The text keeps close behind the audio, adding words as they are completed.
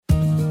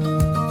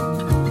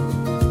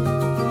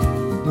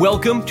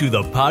Welcome to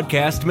the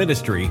podcast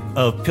ministry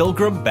of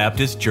Pilgrim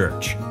Baptist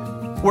Church.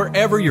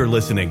 Wherever you're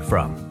listening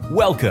from,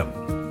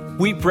 welcome.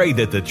 We pray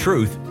that the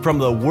truth from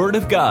the Word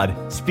of God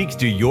speaks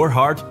to your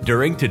heart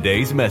during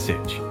today's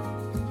message.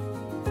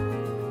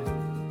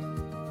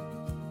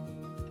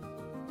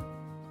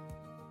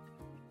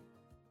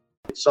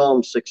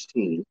 Psalm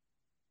 16.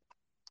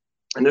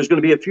 And there's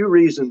going to be a few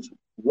reasons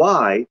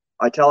why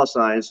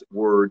italicized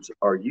words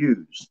are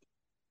used.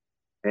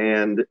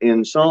 And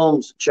in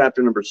Psalms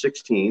chapter number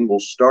 16, we'll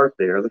start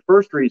there. The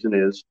first reason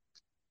is,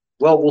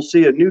 well, we'll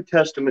see a New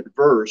Testament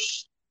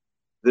verse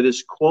that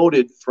is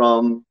quoted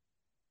from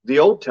the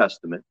Old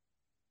Testament.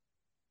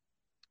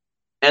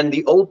 And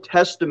the Old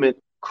Testament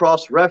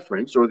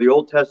cross-reference, or the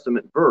Old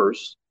Testament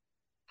verse,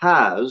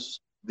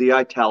 has the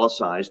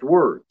italicized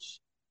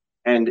words.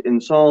 And in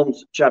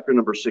Psalms chapter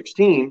number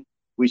 16,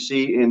 we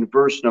see in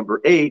verse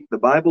number 8, the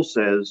Bible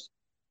says,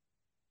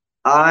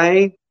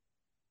 I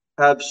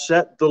have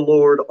set the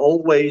Lord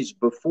always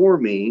before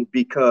me,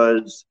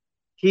 because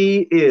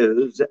he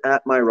is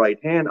at my right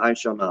hand, I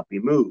shall not be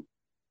moved.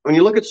 When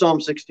you look at Psalm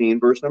 16,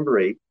 verse number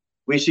 8,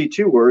 we see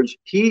two words,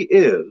 he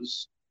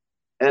is,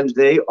 and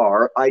they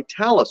are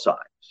italicized.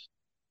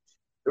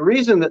 The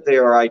reason that they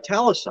are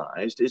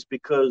italicized is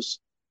because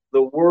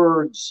the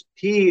words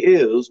he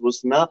is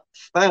was not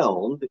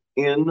found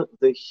in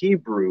the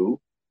Hebrew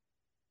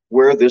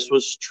where this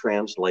was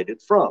translated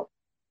from.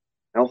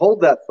 Now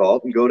hold that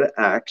thought and go to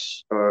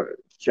Acts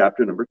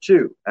chapter number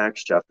 2.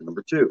 Acts chapter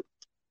number 2.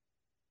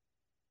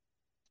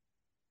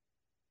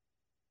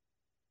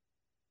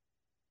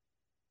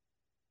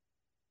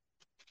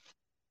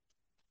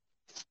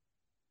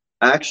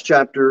 Acts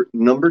chapter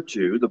number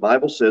 2, the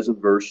Bible says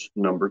in verse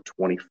number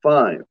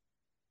 25.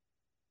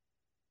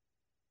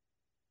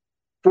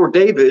 For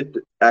David,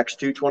 Acts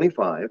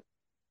 2:25,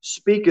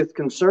 speaketh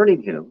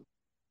concerning him,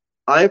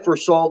 I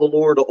foresaw the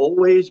Lord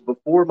always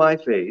before my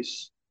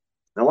face.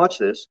 Now watch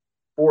this.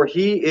 For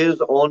he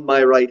is on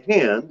my right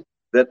hand,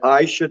 that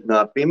I should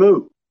not be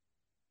moved.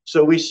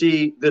 So we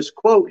see this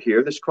quote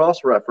here, this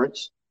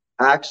cross-reference.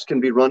 Acts can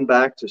be run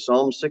back to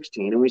Psalm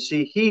 16, and we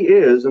see he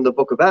is in the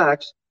book of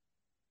Acts.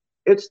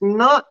 It's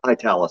not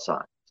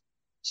italicized.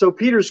 So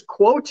Peter's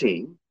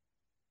quoting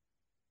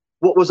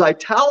what was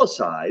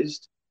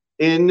italicized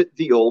in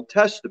the Old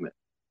Testament.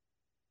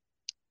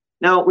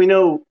 Now, we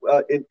know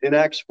in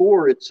Acts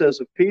 4, it says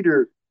of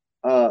Peter,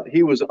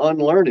 he was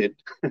unlearned.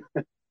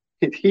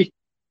 He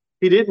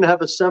didn't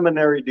have a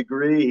seminary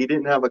degree. He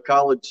didn't have a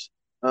college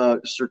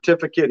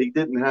certificate. He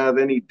didn't have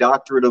any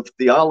doctorate of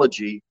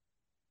theology.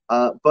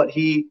 But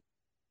he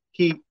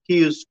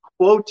is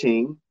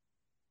quoting,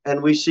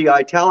 and we see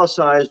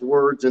italicized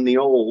words in the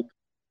Old,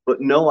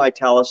 but no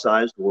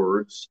italicized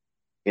words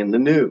in the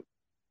New.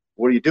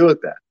 What do you do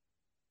with that?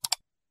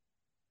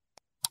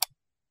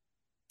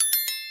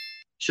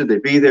 Should they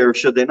be there or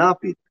should they not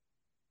be there?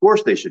 Of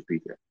course they should be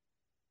there.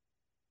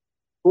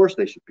 Of course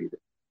they should be there.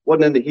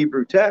 Wasn't in the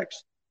Hebrew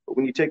text, but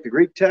when you take the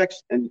Greek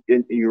text and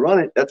you run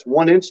it, that's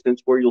one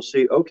instance where you'll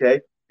see, okay,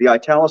 the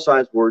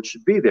italicized word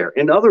should be there.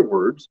 In other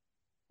words,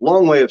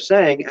 long way of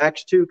saying,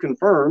 Acts 2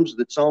 confirms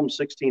that Psalm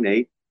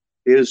 16:8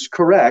 is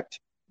correct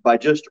by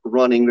just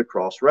running the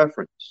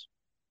cross-reference.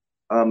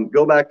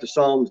 Go back to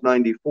Psalms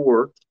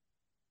 94,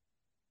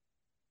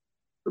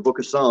 the book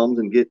of Psalms,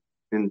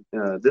 and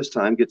this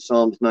time get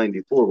Psalms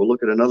 94. We'll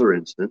look at another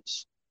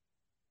instance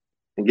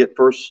and get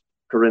 1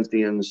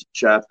 Corinthians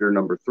chapter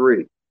number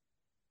 3.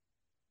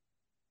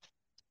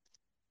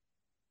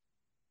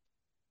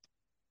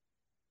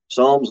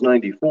 Psalms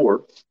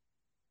 94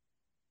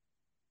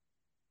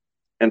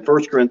 and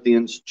 1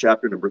 Corinthians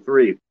chapter number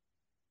 3.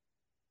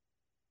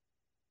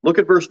 Look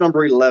at verse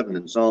number 11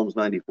 in Psalms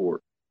 94.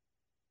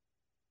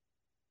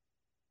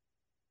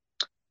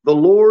 The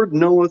Lord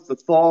knoweth the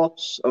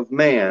thoughts of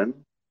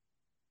man,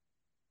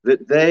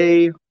 that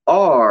they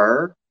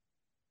are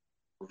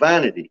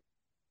vanity.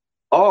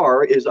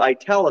 R is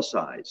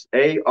italicized,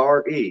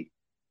 A-R-E.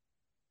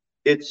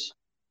 It's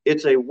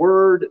a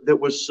word that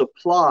was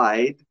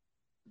supplied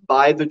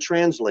by the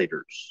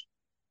translators.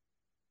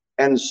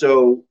 And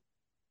so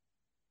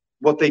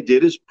what they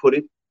did is put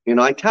it in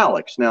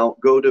italics. Now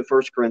go to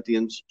 1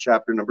 Corinthians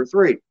chapter number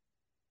 3.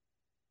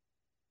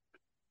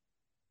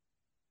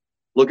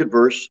 Look at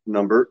verse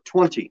number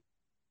 20.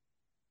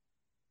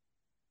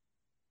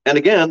 And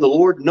again, the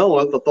Lord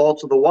knoweth the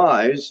thoughts of the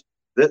wise,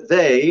 that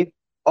they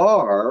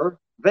are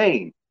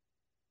vain.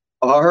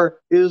 R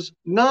is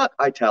not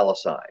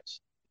italicized.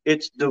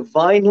 It's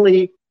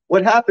divinely,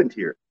 what happened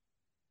here?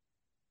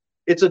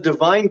 It's a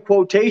divine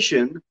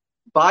quotation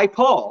by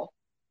Paul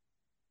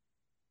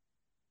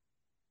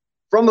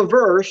from a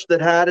verse that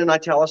had an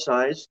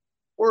italicized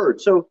word.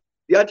 So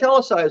the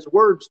italicized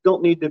words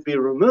don't need to be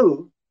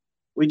removed.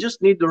 We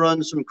just need to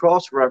run some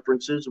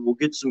cross-references, and we'll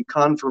get some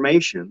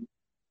confirmation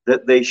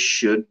that they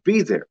should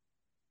be there.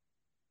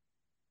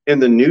 In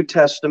the New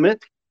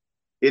Testament,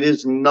 it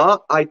is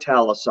not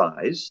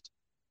italicized.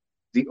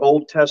 The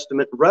Old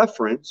Testament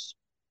reference,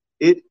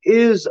 it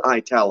is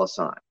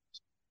italicized.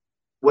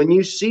 when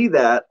you see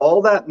that,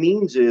 all that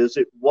means is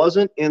it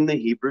wasn't in the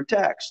Hebrew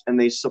text, and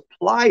they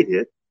supplied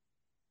it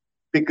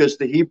because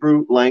the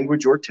Hebrew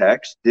language or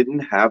text didn't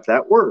have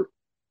that word.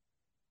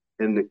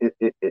 And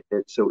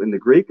so in the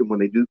Greek, and when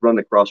they do run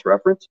the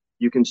cross-reference,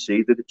 you can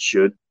see that it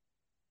should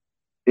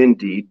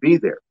indeed be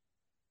there.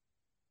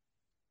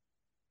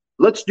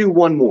 Let's do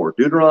one more.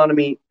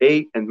 Deuteronomy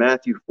 8 and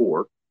Matthew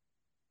 4.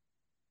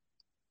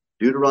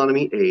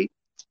 Deuteronomy 8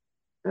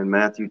 and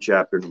Matthew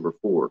chapter number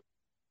 4.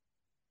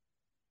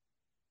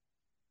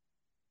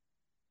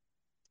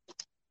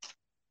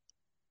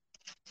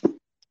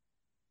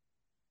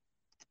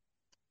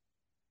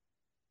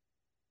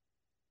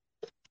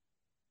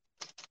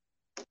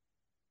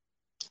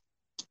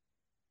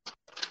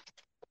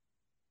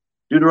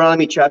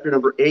 Deuteronomy chapter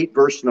number 8,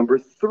 verse number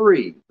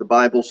 3. The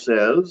Bible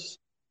says,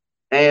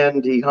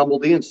 "And he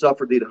humbled thee and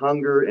suffered thee to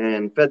hunger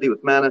and fed thee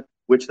with manna,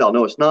 which thou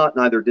knowest not,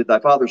 neither did thy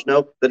fathers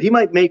know, that he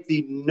might make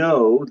thee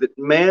know that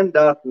man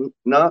doth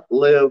not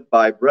live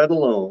by bread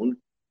alone,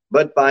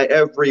 but by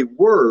every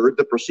word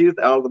that proceedeth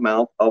out of the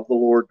mouth of the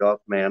Lord doth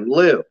man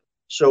live."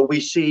 So we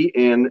see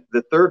in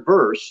the third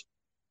verse,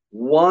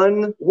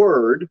 one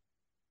word,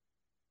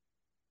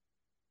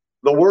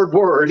 the word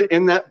word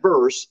in that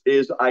verse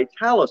is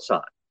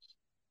italicized.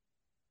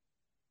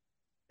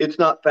 It's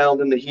not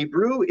found in the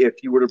Hebrew.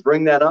 If you were to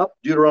bring that up,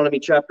 Deuteronomy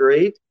chapter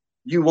 8,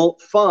 you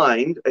won't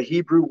find a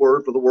Hebrew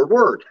word for the word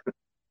word.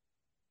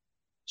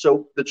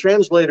 So the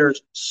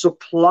translators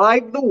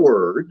supplied the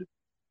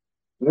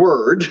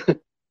word,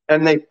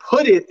 and they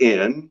put it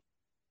in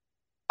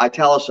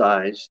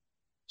italicized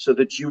so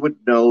that you would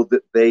know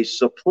that they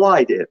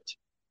supplied it.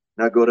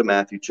 Now go to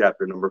Matthew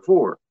chapter number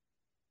 4.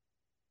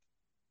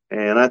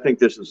 And I think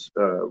this is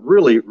a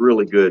really,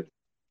 really good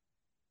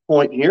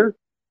point here.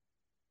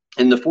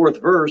 In the fourth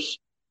verse,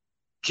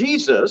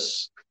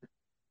 Jesus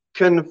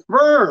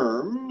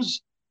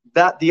confirms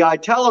that the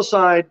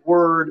italicized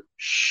word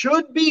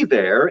should be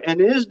there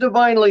and is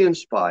divinely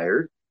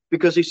inspired,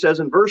 because he says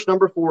in verse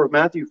number 4 of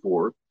Matthew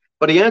 4,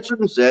 "But he answered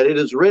and said, It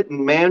is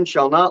written, man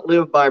shall not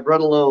live by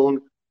bread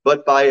alone,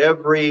 but by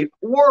every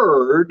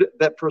word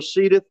that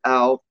proceedeth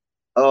out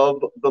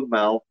of the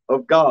mouth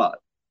of God."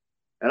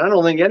 And I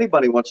don't think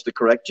anybody wants to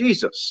correct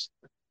Jesus.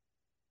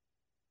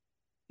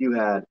 You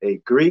had a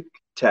Greek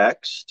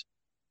text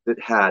that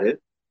had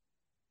it.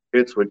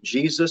 It's what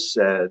Jesus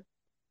said,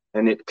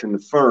 and it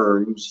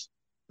confirms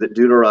that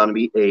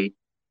Deuteronomy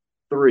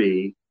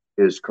 8:3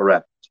 is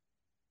correct.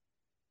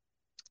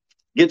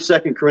 Get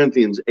 2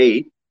 Corinthians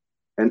 8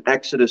 and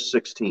Exodus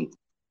 16.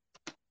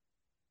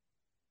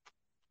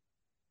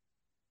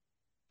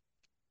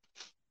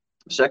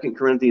 Second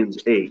Corinthians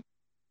 8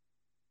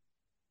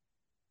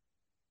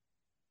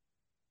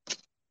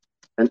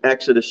 and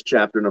Exodus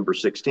chapter number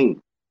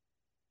 16.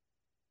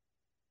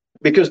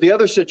 Because the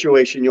other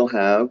situation you'll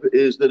have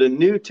is that a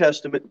New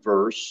Testament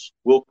verse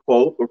will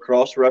quote or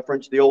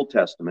cross-reference the Old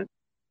Testament,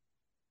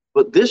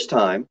 but this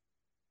time,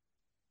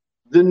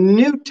 the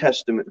New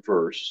Testament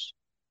verse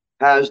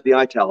has the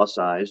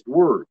italicized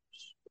words.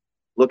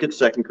 Look at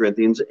 2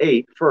 Corinthians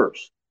 8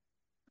 first,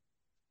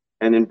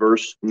 and in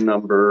verse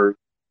number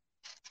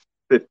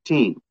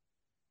 15.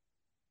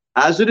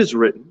 "As it is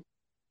written,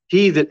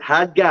 he that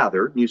had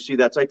gathered," you see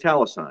that's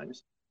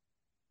italicized,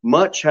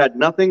 "much had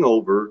nothing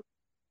over,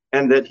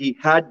 and that he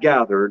had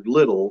gathered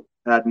little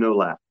had no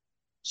lack."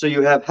 So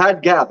you have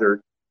 "had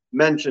gathered"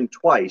 mentioned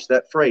twice.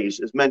 That phrase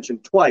is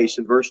mentioned twice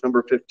in verse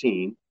number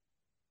 15.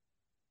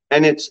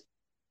 And it's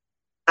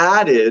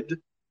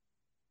added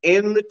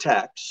in the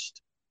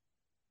text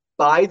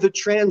by the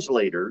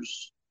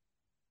translators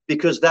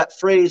because that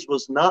phrase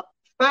was not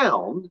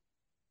found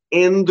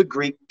in the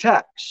Greek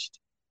text.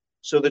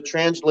 So the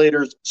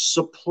translators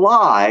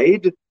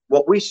supplied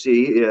what we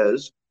see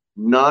is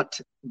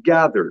 "not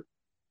gathered."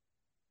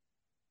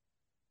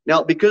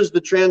 Now, because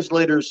the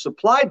translators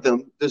supplied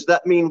them, does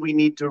that mean we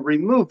need to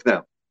remove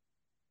them?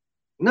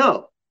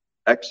 No.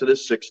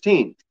 Exodus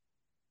 16,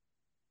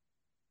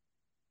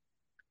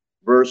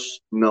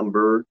 verse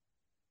number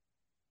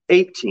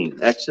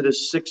 18.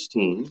 Exodus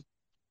 16,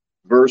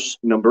 verse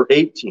number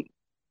 18.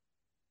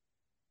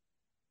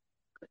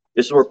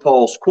 This is where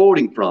Paul's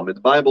quoting from. The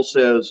Bible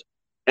says,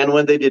 "And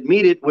when they did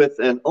meet it with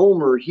an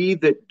omer, he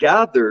that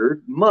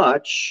gathered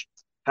much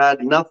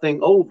had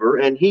nothing over,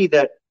 and he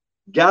that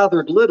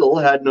gathered little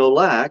had no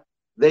lack.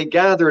 They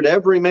gathered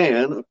every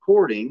man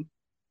according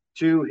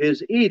to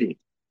his eating."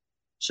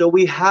 So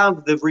we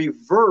have the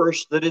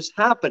reverse that is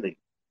happening.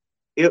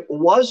 It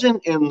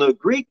wasn't in the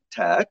Greek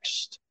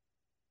text,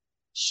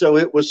 so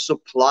it was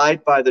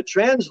supplied by the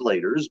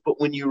translators, but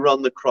when you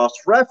run the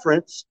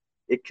cross-reference,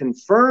 it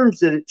confirms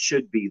that it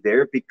should be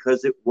there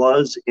because it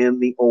was in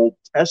the Old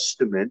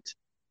Testament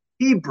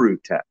Hebrew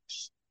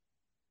text,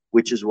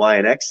 which is why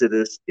in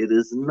Exodus it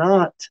is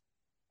not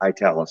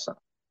italicized.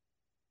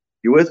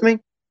 You with me?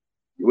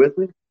 You with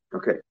me?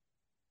 Okay.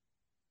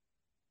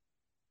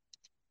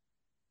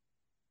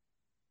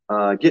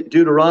 Get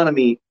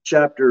Deuteronomy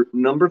chapter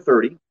number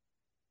 30.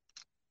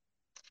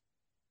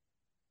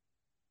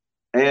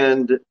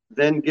 and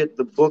then get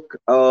the book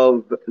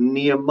of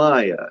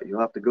Nehemiah.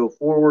 You'll have to go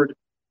forward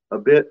a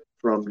bit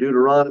from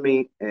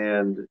Deuteronomy,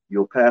 and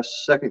you'll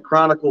pass Second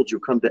Chronicles.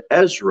 You'll come to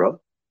Ezra,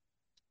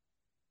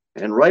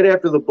 and right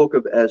after the book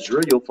of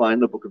Ezra, you'll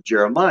find the book of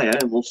Jeremiah,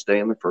 and we'll stay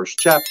in the first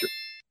chapter.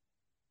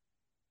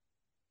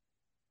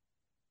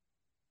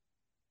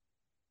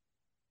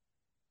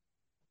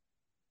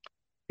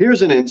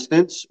 Here's an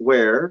instance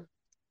where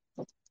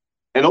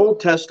an Old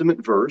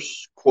Testament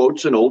verse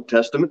quotes an Old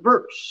Testament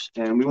verse,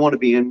 and we want to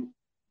be in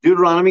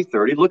Deuteronomy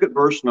 30. Look at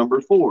verse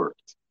number 4.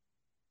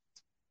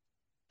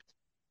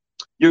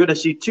 You're going to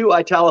see two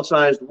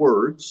italicized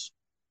words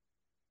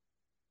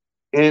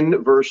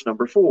in verse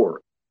number 4.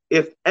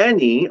 If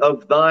any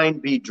of thine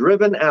be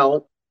driven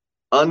out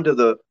unto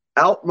the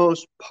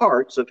outmost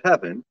parts of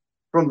heaven,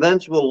 from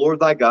thence will the Lord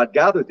thy God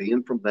gather thee,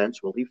 and from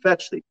thence will he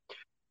fetch thee.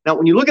 Now,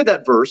 when you look at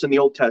that verse in the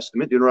Old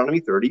Testament, Deuteronomy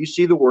 30, you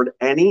see the word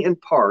any and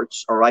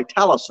parts are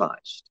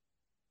italicized.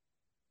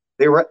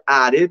 They were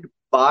added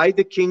by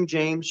the King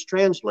James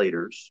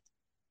translators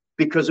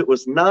because it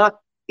was not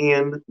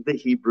in the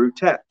Hebrew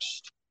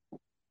text.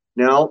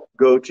 Now,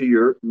 go to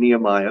your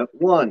Nehemiah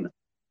 1,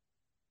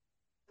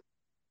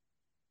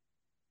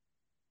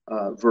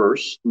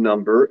 verse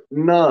number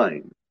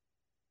 9.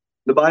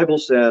 The Bible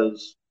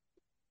says,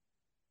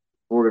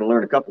 we're going to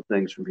learn a couple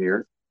things from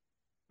here.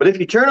 But if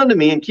you turn unto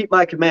me and keep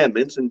my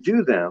commandments and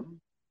do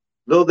them,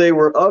 though they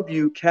were of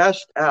you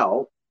cast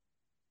out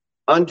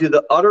unto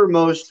the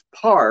uttermost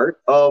part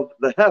of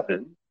the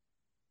heaven,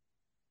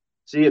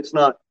 see, it's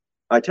not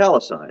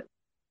italicized,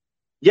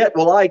 yet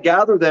will I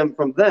gather them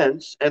from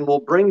thence and will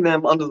bring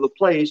them unto the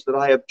place that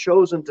I have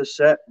chosen to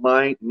set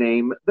my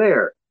name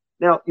there.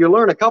 Now, you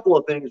learn a couple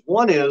of things.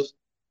 One is,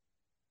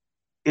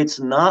 it's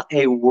not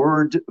a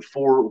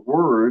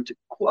word-for-word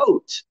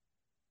quote.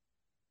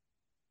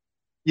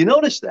 You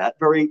notice that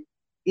very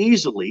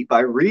easily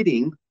by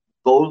reading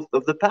both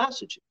of the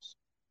passages.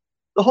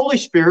 The Holy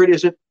Spirit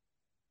isn't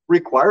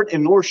required,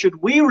 and nor should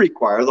we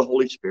require the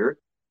Holy Spirit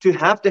to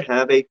have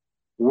a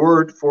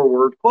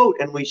word-for-word quote.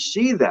 And we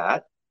see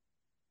that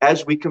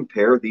as we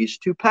compare these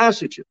two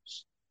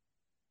passages.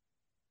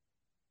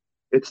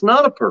 It's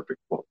not a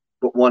perfect quote,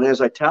 but one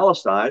has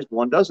italicized,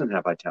 one doesn't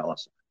have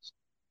italicized.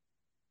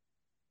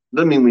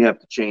 Doesn't mean we have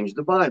to change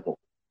the Bible.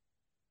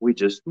 We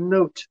just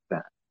note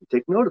that. We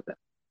take note of that.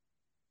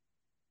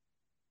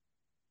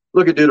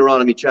 Look at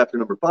Deuteronomy chapter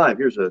number 5.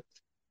 Here's an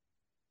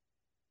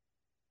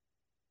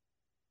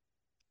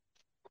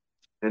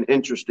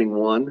interesting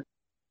one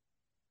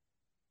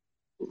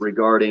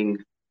regarding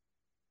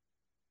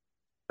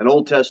an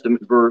Old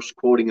Testament verse,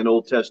 quoting an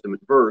Old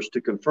Testament verse to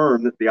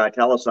confirm that the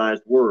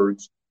italicized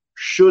words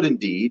should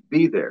indeed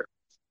be there.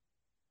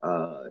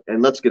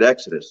 And let's get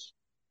Exodus.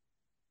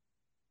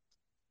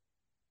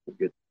 We'll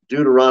get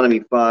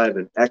Deuteronomy 5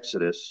 and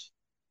Exodus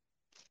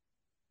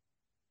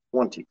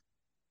 20.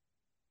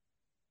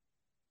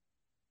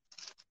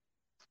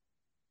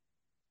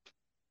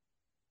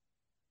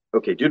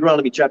 Okay,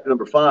 Deuteronomy chapter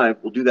number 5,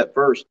 we'll do that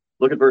first.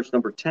 Look at verse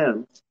number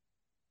 10,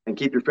 and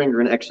keep your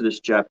finger in Exodus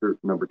chapter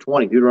number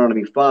 20.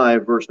 Deuteronomy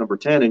 5, verse number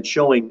 10, and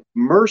showing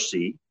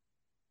mercy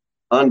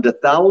unto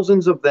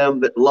thousands of them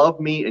that love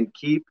me and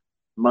keep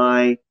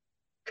my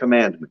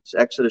commandments.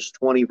 Exodus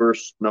 20,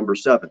 verse number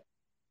 7.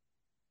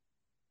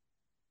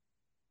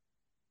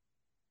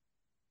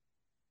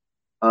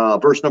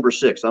 Verse number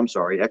 6, I'm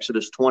sorry,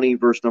 Exodus 20,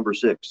 verse number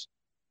 6.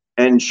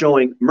 And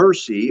showing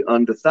mercy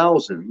unto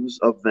thousands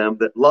of them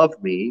that love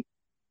me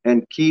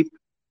and keep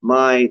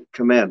my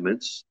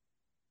commandments.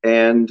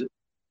 And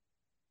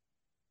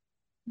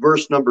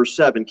verse number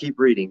 7, keep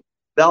reading.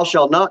 Thou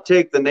shalt not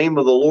take the name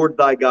of the Lord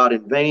thy God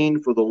in vain,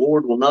 for the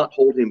Lord will not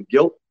hold him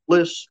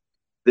guiltless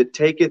that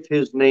taketh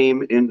his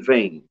name in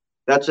vain.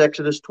 That's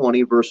Exodus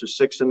 20, verses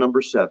 6 and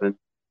number 7.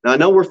 Now, I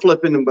know we're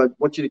flipping, but I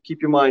want you to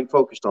keep your mind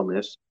focused on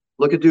this.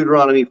 Look at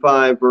Deuteronomy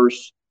 5,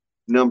 verse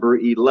number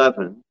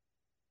 11.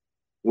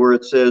 Where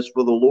it says,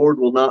 for the Lord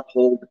will not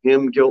hold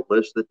him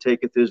guiltless that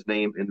taketh his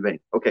name in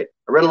vain. Okay,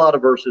 I read a lot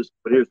of verses,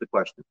 but here's the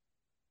question.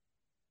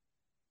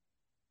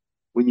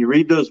 When you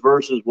read those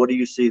verses, what do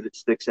you see that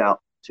sticks out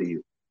to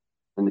you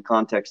in the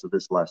context of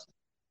this lesson?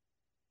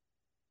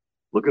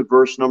 Look at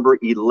verse number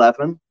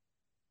 11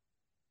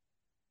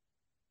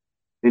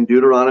 in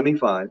Deuteronomy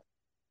 5.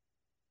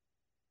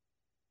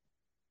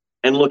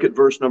 And look at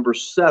verse number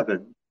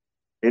 7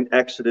 in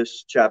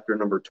Exodus chapter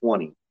number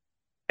 20.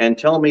 And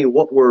tell me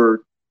what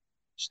word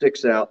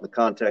sticks out in the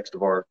context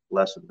of our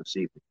lesson this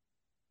evening.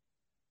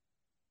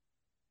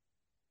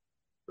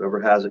 Whoever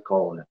has it,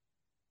 call it.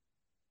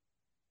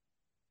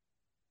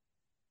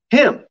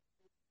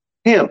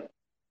 Him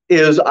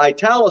is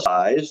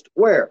italicized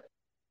where?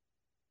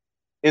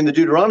 In the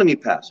Deuteronomy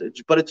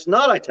passage, but it's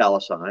not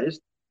italicized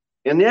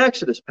in the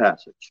Exodus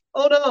passage.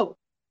 Oh no.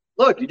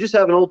 Look, you just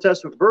have an Old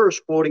Testament verse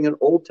quoting an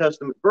Old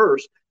Testament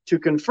verse to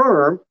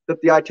confirm that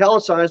the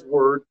italicized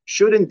word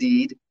should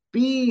indeed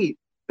be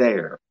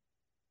there.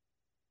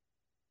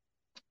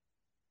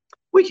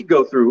 We could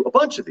go through a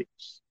bunch of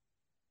these,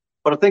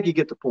 but I think you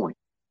get the point.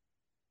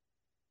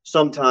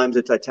 Sometimes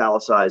it's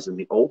italicized in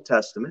the Old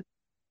Testament.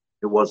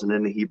 It wasn't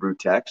in the Hebrew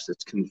text.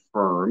 It's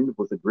confirmed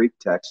with the Greek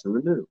text in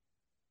the New,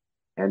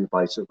 and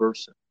vice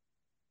versa.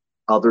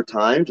 Other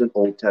times, an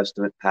Old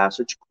Testament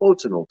passage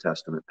quotes an Old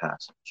Testament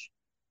passage.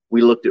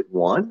 We looked at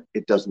one.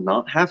 It does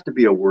not have to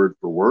be a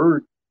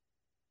word-for-word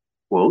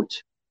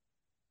quote.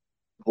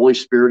 The Holy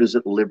Spirit is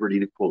at liberty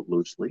to quote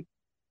loosely.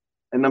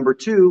 And number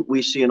two,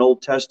 we see an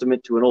Old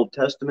Testament to an Old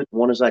Testament.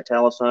 One is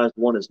italicized,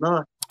 one is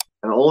not.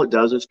 And all it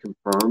does is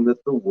confirm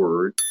that the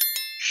word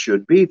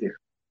should be there.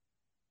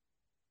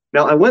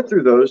 Now, I went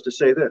through those to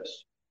say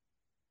this.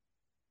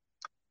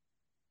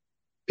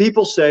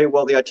 People say,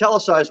 well, the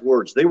italicized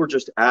words, they were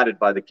just added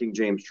by the King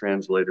James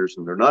translators,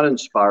 and they're not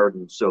inspired,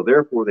 and so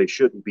therefore they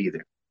shouldn't be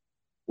there.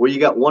 Well, you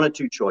got one of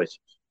two choices.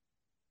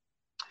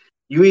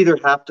 You either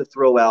have to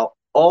throw out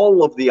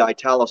all of the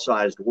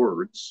italicized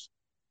words,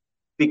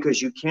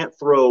 because you can't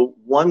throw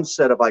one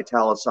set of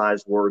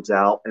italicized words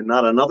out and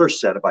not another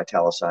set of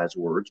italicized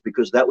words,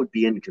 because that would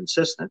be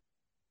inconsistent.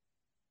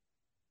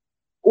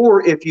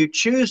 Or if you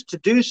choose to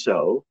do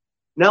so,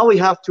 now we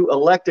have to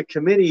elect a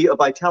committee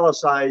of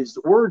italicized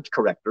word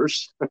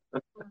correctors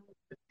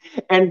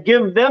and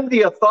give them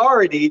the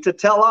authority to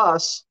tell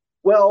us,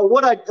 well,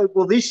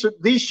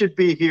 these should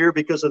be here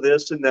because of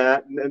this and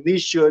that, and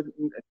these should.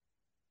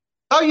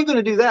 How are you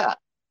going to do that?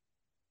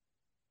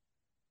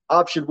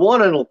 Option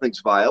one, I don't think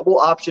is viable.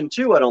 Option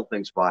two, I don't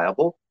think is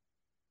viable.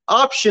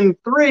 Option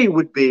three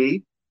would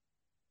be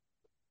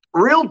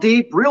real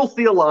deep, real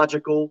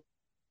theological,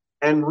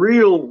 and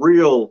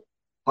real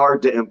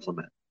hard to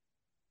implement.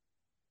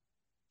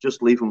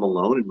 Just leave them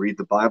alone and read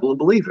the Bible and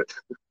believe it.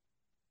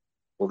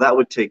 Well, that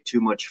would take too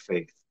much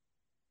faith.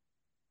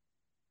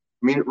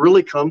 I mean, it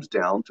really comes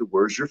down to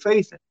where's your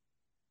faith in?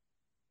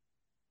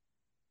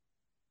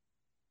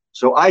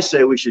 So I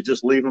say we should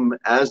just leave them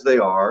as they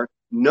are,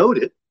 note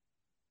it,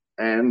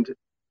 and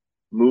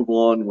move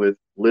on with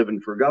living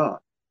for God.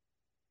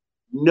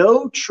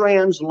 No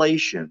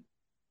translation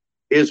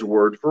is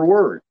word for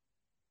word.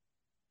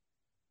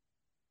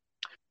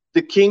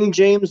 The King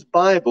James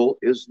Bible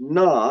is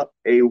not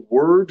a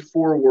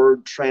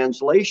word-for-word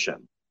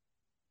translation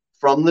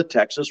from the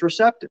Textus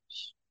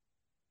Receptus.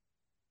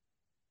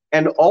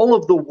 And all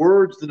of the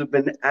words that have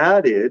been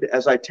added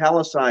as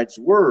italicized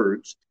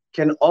words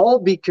can all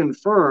be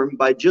confirmed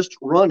by just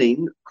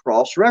running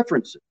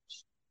cross-references.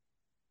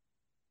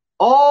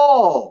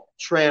 All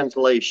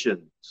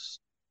translations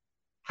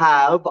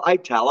have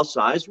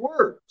italicized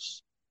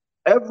words.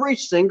 Every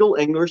single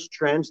English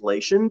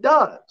translation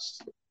does.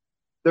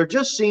 There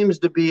just seems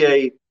to be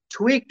a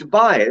tweaked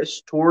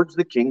bias towards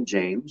the King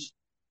James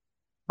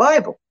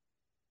Bible.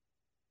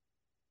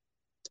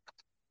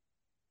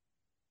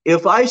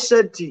 If I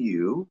said to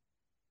you,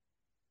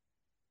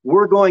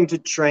 we're going to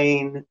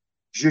train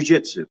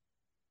jiu-jitsu.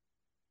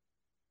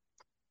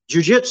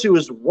 Jiu-jitsu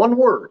is one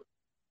word.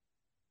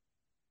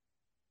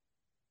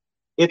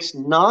 It's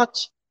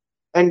not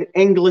an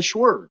English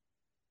word.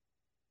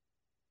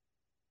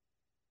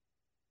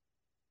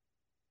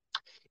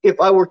 If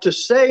I were to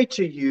say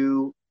to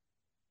you,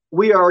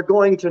 we are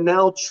going to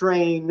now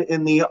train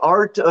in the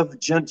art of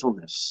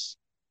gentleness,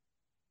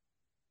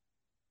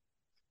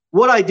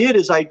 what I did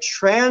is I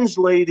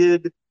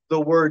translated the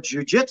word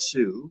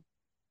jiu-jitsu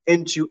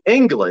into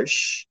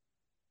English,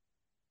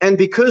 and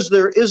because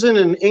there isn't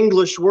an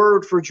English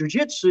word for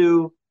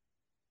jiu-jitsu,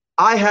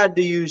 I had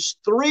to use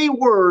 3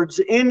 words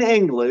in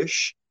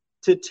English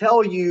to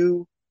tell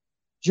you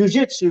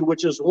jiu-jitsu,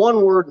 which is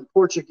one word in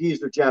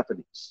Portuguese or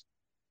Japanese.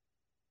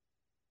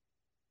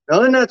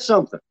 Now, isn't that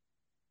something?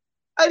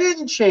 I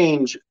didn't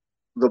change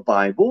the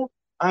Bible.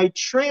 I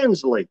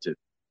translated.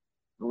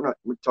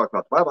 We talk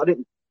about the Bible.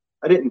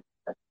 I didn't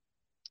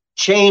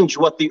change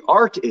what the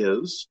art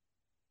is.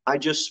 I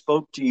just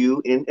spoke to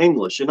you in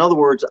English. In other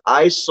words,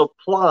 I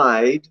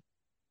supplied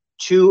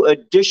 2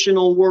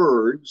 additional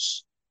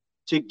words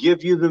to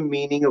give you the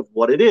meaning of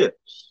what it is.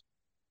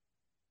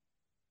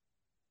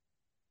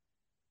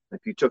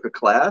 If you took a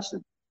class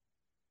and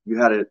you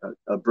had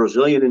a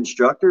Brazilian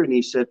instructor and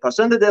he said,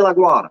 Passando de la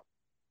Guarda.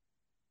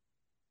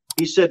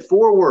 He said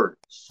 4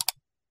 words.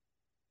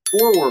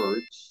 4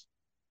 words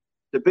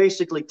to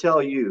basically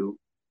tell you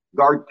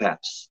guard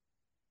pass.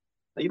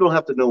 Now, you don't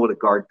have to know what a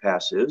guard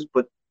pass is,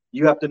 but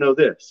you have to know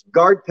this.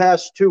 Guard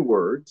pass, 2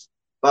 words.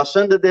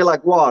 Passando de la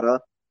Guarda,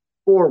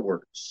 4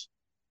 words.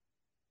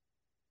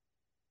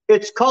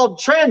 It's called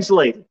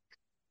translating.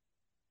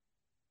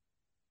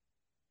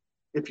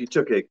 If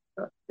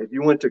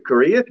you went to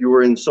Korea, if you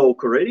were in Seoul,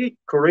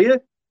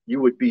 Korea,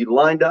 you would be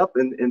lined up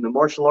in the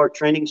martial art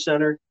training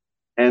center,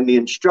 and the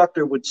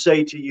instructor would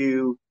say to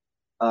you,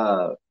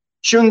 Chundan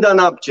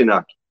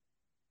Abchinaki.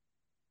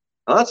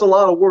 Now, that's a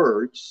lot of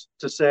words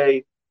to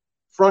say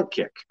front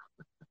kick.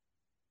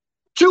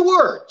 2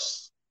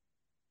 words.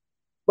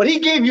 But he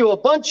gave you a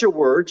bunch of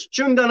words,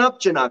 Chundan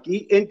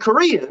Abchinaki, in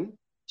Korean,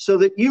 so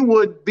that you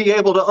would be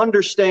able to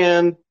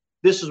understand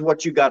this is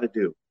what you got to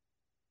do.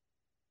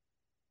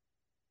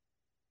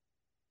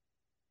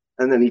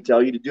 And then he'd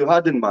tell you to do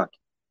Hadanmaki.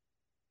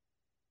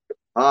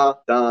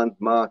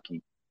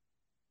 Hadanmaki.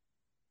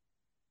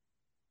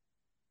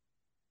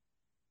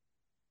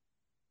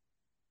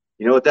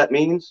 You know what that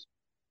means?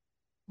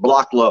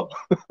 Block low.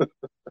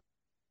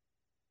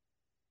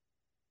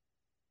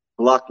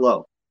 Block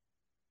low.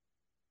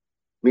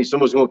 Means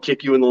someone's going to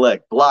kick you in the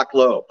leg. Block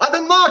low. I've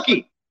been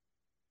maki.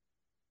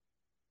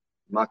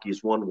 Maki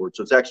is one word.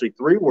 So it's actually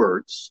three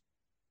words.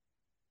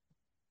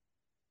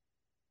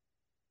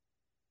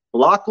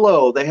 Block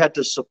low, they had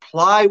to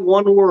supply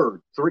one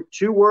word,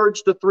 two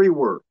words to three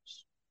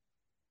words.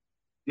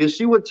 You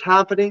see what's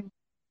happening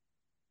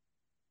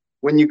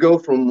when you go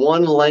from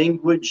one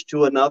language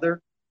to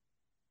another?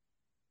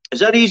 Is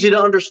that easy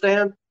to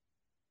understand?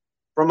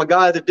 From a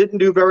guy that didn't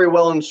do very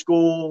well in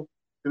school,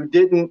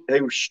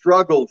 who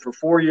struggled for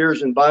 4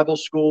 years in Bible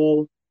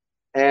school,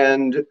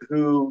 and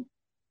who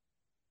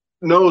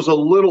knows a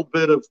little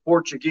bit of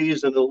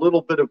Portuguese and a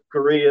little bit of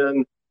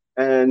Korean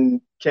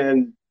and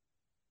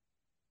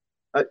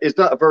is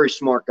not a very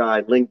smart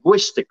guy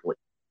linguistically.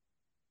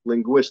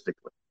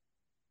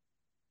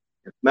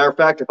 Matter of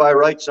fact, if I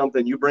write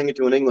something, you bring it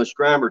to an English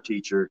grammar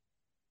teacher,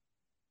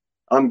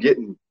 I'm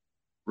getting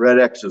red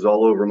X's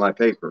all over my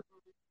paper.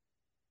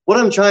 What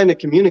I'm trying to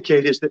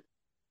communicate is that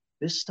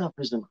this stuff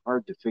isn't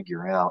hard to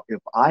figure out. If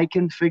I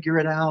can figure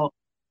it out,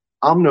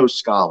 I'm no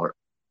scholar.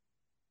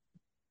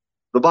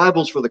 The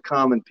Bible's for the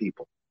common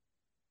people.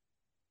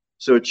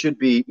 So it should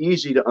be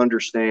easy to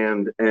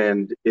understand.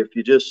 And if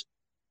you just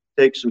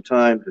take some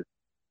time to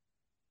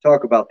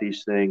talk about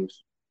these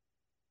things.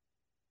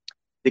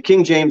 The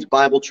King James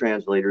Bible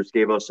translators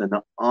gave us an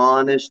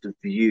honest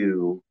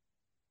view,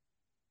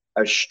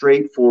 a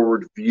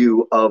straightforward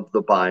view of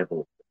the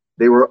Bible.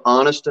 They were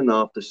honest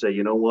enough to say,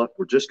 you know what,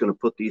 we're just going to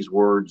put these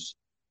words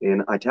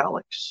in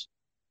italics.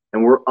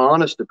 And we're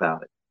honest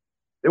about it.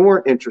 They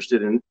weren't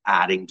interested in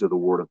adding to the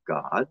Word of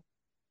God.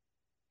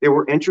 They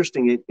were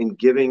interested in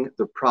giving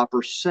the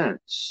proper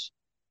sense.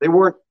 They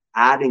weren't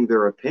adding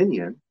their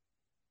opinion.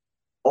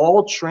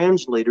 All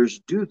translators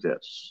do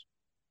this.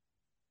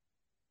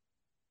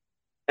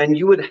 And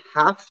you would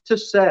have to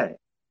say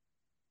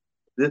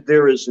that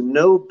there is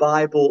no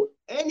Bible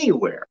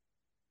anywhere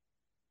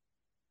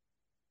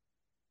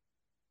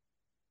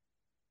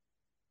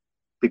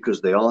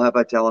because they all have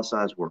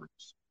italicized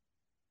words.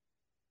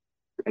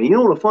 And you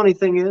know what the funny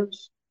thing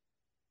is?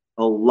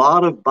 A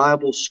lot of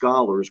Bible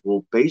scholars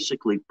will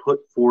basically put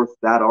forth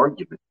that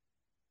argument.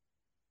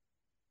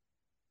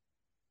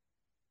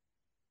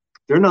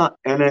 They're not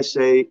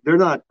NASB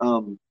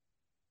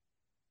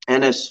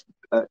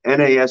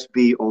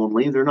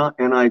only. They're not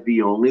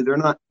NIV only. They're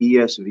not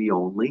ESV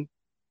only.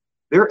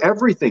 They're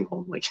everything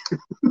only.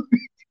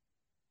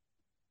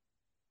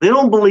 They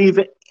don't believe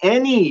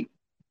any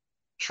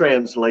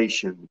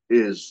translation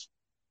is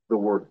the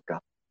Word of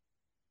God.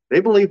 They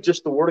believe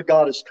just the Word of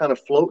God is kind of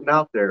floating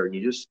out there, and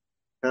you just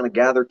kind of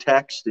gather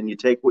text and you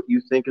take what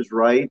you think is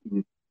right.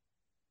 And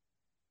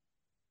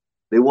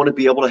they want to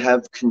be able to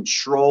have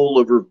control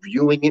over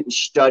viewing it and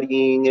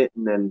studying it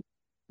and then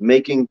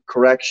making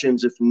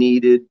corrections if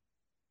needed.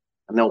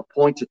 And they'll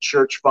point to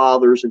church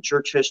fathers and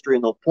church history,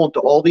 and they'll point to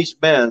all these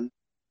men,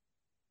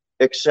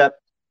 except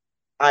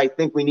I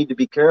think we need to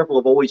be careful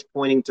of always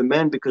pointing to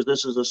men because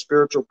this is a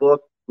spiritual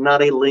book,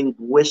 not a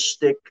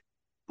linguistic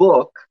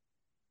book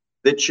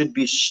that should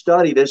be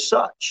studied as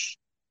such.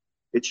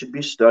 It should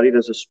be studied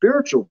as a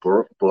spiritual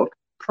book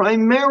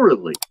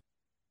primarily.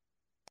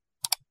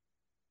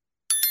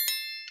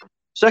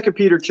 2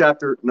 Peter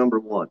chapter number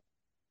 1.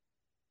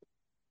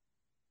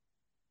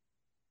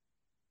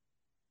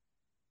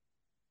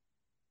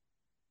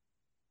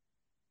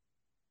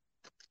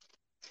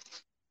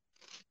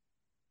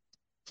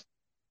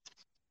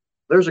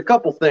 There's a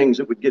couple things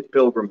that would get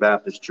Pilgrim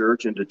Baptist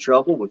Church into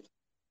trouble with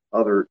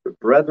other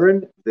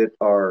brethren that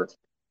are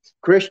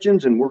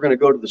Christians, and we're going to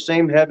go to the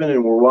same heaven,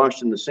 and we're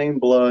washed in the same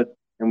blood,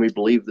 and we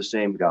believe the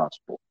same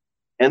gospel.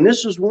 And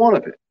this is one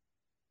of it.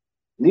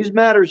 And these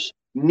matters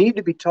need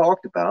to be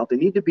talked about. They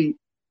need to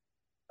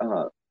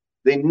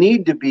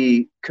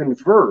be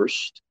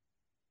conversed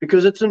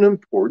because it's an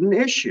important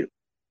issue.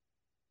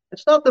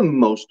 It's not the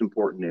most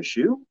important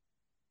issue.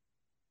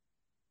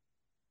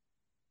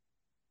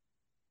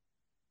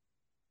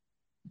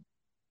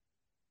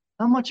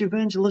 How much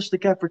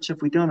evangelistic efforts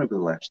have we done over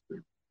the last 3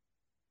 years?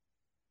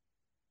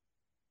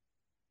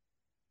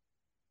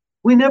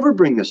 We never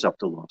bring this up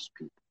to lost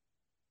people.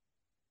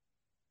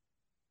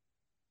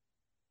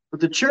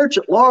 But the church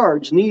at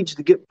large needs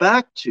to get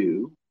back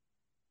to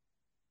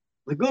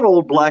the good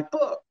old black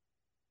book.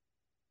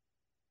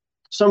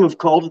 Some have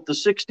called it the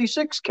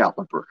 66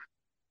 caliber.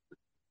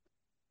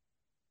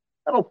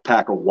 That'll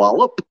pack a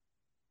wallop.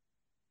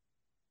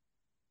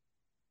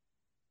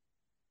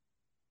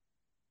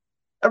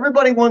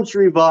 Everybody wants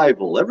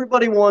revival.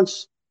 Everybody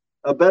wants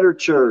a better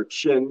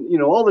church. And, you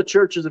know, all the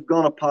churches have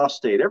gone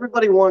apostate.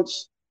 Everybody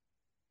wants,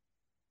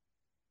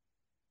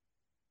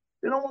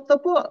 they don't want the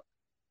book.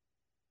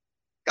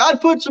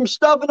 God put some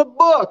stuff in a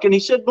book, and he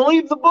said,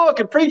 believe the book,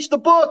 and preach the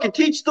book, and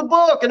teach the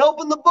book, and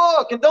open the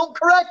book, and don't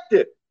correct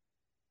it.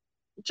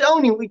 I'm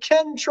telling you, we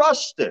can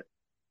trust it.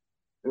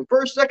 In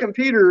 1st, 2nd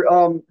Peter,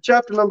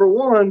 chapter number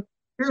 1,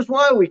 here's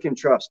why we can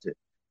trust it.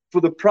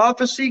 For the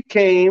prophecy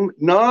came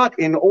not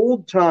in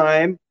old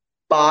time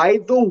by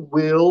the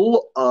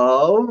will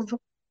of,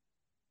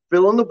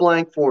 fill in the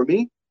blank for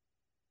me,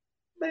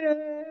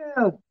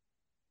 man.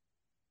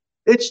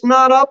 It's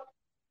not up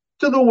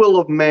to the will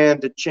of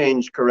man to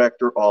change,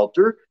 correct, or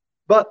alter,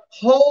 but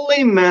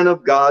holy men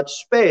of God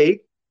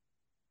spake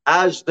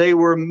as they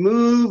were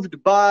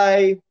moved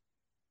by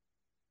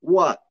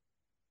what?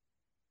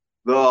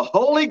 The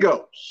Holy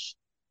Ghost.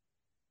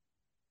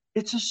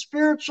 It's a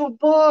spiritual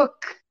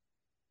book.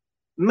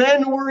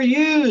 Men were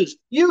used.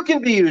 You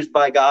can be used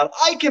by God.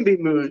 I can be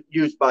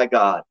used by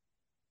God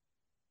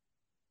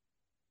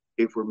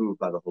if we're moved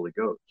by the Holy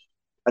Ghost.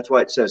 That's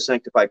why it says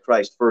sanctify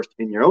Christ first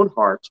in your own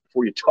hearts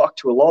before you talk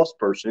to a lost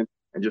person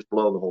and just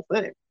blow the whole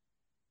thing.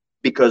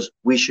 Because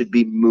we should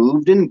be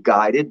moved and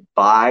guided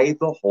by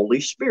the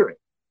Holy Spirit.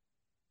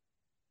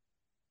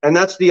 And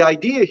that's the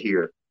idea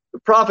here. The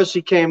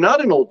prophecy came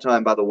not in old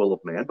time by the will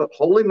of man, but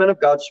holy men of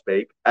God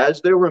spake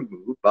as they were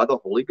moved by the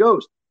Holy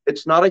Ghost.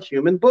 It's not a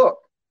human book.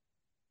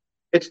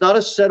 It's not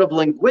a set of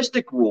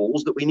linguistic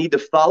rules that we need to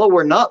follow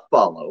or not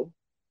follow.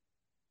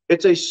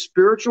 It's a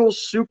spiritual,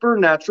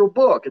 supernatural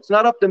book. It's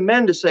not up to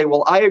men to say,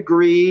 well, I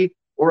agree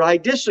or I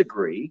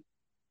disagree.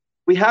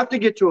 We have to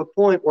get to a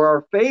point where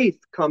our faith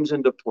comes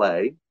into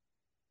play.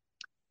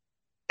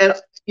 And,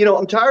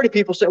 I'm tired of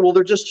people saying, well,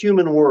 they're just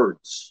human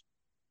words.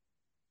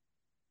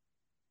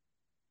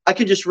 I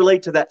can just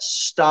relate to that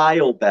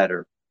style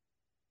better.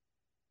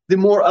 The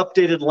more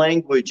updated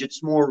language,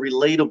 it's more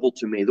relatable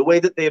to me. The way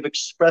that they have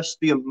expressed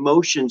the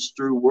emotions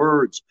through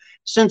words.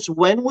 Since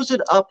when was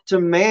it up to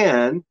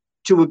man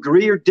to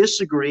agree or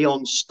disagree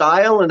on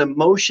style and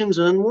emotions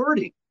and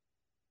wording?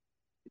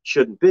 It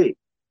shouldn't be.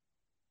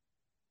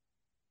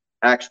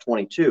 Acts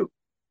 22.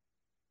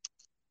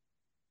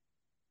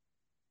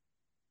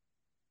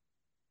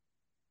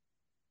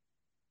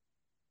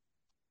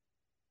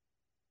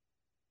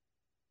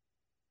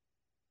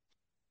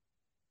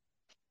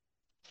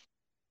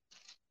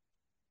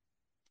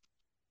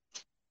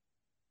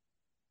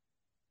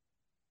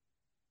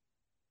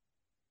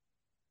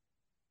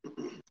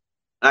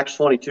 Acts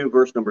 22,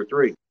 verse number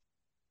 3.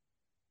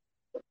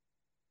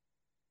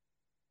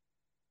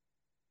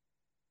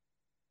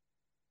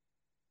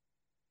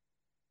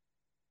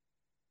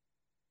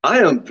 I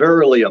am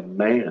verily a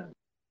man.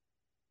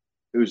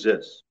 Who's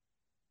this?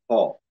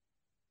 Paul.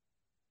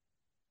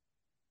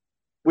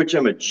 Which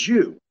am a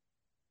Jew.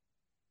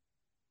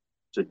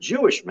 It's a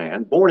Jewish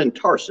man born in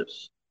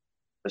Tarsus,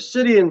 a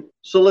city in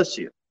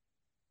Cilicia.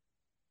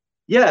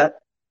 Yet,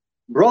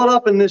 brought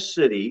up in this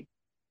city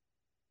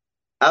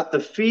at the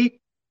feet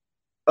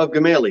of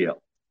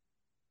Gamaliel.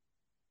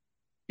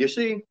 You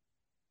see,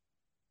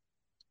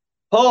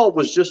 Paul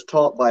was just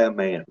taught by a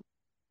man.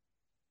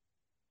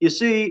 You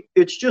see,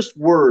 it's just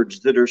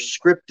words that are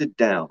scripted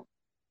down.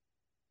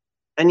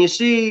 And you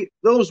see,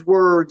 those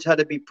words had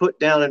to be put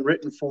down in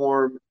written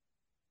form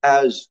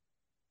as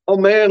a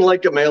man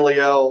like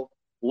Gamaliel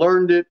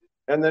learned it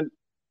and then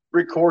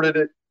recorded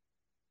it.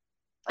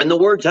 And the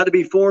words had to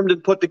be formed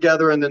and put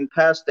together and then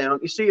passed down.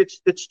 You see,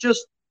 it's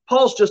just,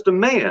 Paul's just a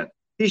man.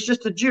 He's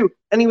just a Jew.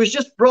 And he was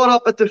just brought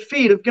up at the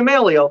feet of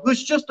Gamaliel,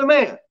 who's just a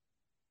man.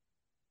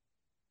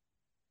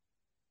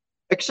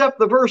 Except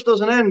the verse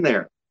doesn't end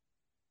there.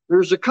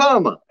 There's a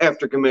comma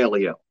after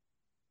Gamaliel.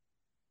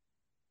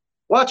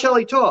 Watch how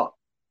he taught.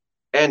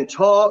 And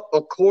taught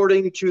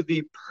according to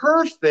the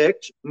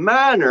perfect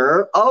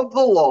manner of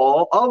the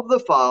law of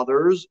the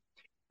fathers,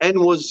 and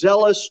was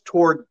zealous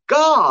toward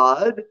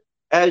God,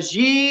 as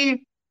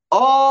ye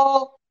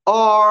all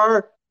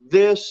are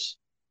this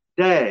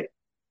day.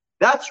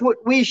 That's what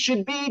we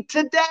should be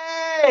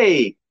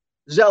today.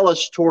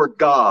 Zealous toward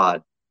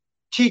God,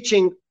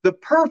 teaching the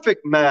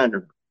perfect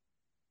manner.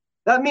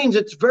 That means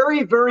it's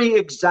very, very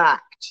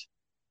exact.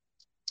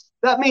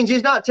 That means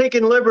he's not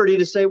taking liberty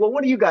to say, well,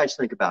 what do you guys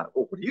think about it?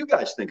 Well, what do you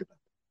guys think about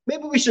it?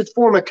 Maybe we should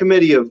form a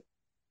committee of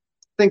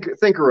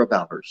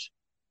thinker-abouters.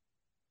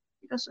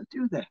 He doesn't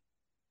do that.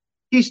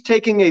 He's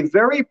taking a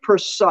very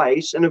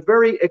precise and a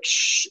very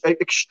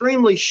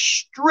extremely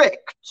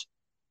strict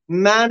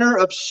manner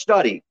of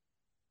study.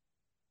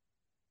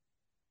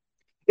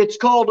 It's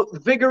called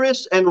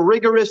vigorous and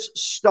rigorous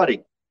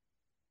study,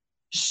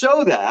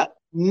 so that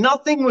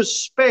nothing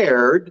was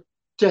spared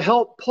to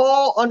help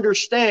Paul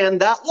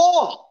understand that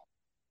law.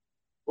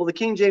 Well, the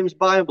King James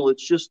Bible,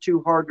 it's just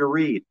too hard to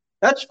read.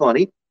 That's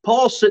funny.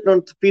 Paul's sitting on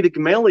the feet of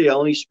Gamaliel,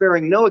 and he's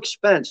sparing no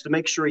expense to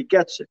make sure he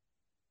gets it.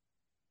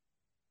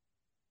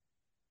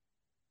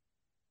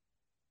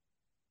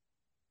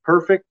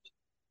 Perfect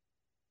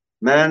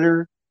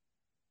manner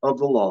of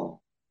the law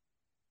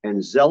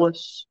and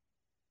zealous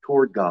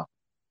toward God.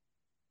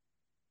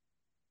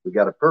 We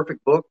got a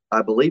perfect book.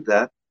 I believe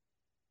that.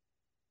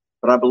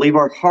 But I believe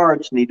our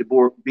hearts need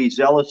to be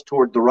zealous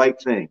toward the right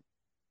thing.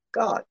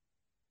 God.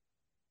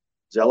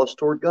 Zealous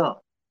toward God.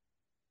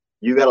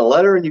 You got a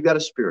letter and you got a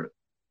spirit.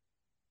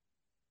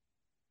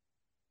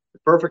 The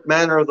perfect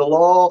manner of the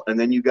law, and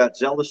then you got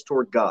zealous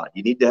toward God.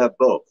 You need to have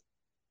both.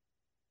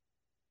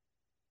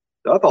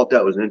 So I thought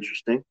that was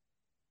interesting.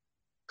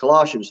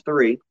 Colossians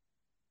 3.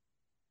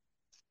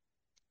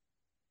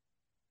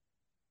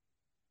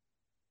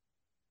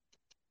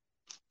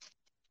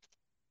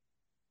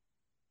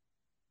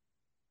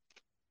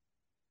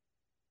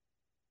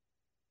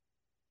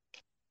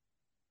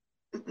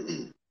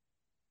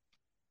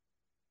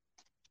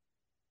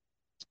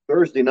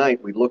 Thursday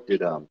night, we looked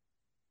at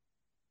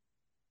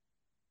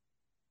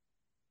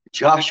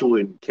Joshua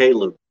and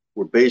Caleb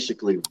were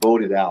basically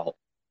voted out,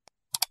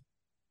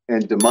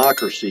 and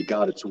democracy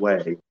got its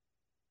way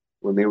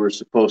when they were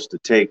supposed to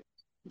take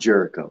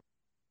Jericho,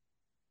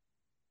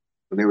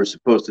 when they were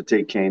supposed to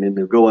take Canaan.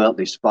 They go out and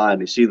they spy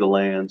and they see the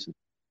lands. And,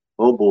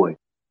 oh boy,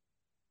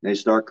 they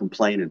start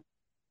complaining.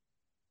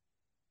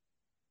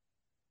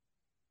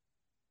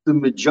 The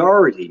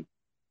majority,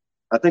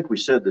 I think we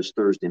said this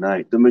Thursday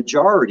night, the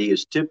majority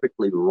is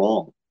typically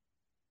wrong.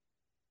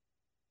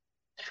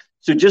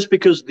 So just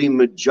because the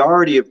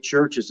majority of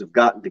churches have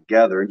gotten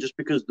together, and just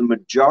because the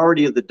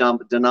majority of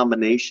the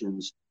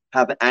denominations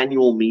have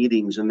annual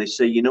meetings and they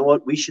say, you know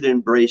what, we should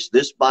embrace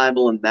this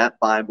Bible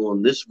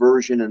and this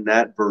version and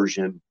that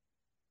version,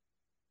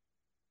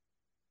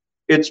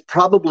 it's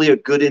probably a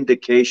good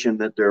indication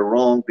that they're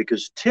wrong,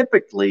 because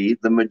typically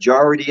the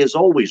majority is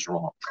always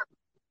wrong.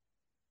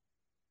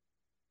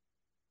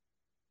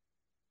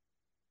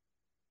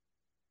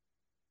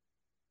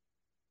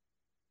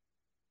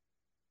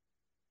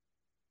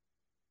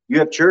 You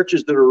have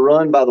churches that are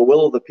run by the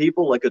will of the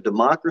people, like a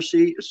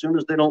democracy. As soon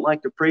as they don't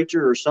like the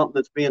preacher or something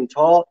that's being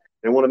taught,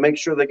 they want to make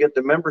sure they get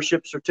the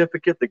membership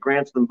certificate that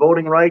grants them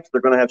voting rights.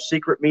 They're going to have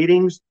secret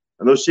meetings,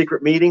 and those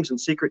secret meetings and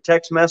secret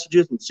text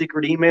messages and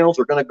secret emails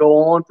are going to go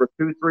on for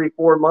 2, 3,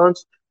 4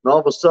 months. And all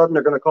of a sudden,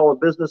 they're going to call a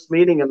business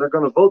meeting, and they're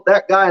going to vote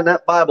that guy and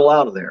that Bible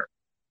out of there.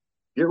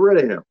 Get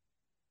rid of him.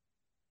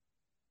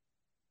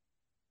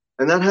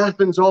 And that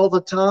happens all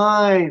the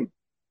time.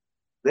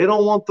 They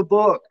don't want the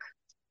book.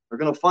 They're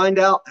going to find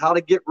out how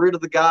to get rid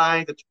of the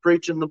guy that's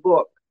preaching the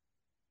book.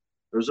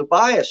 There's a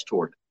bias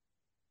toward it.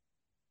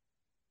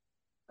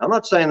 I'm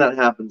not saying that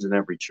happens in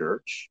every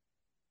church,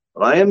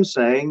 but I am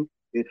saying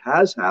it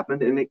has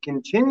happened and it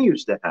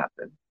continues to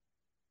happen.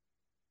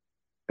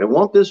 They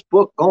want this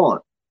book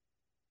gone.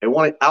 They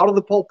want it out of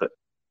the pulpit.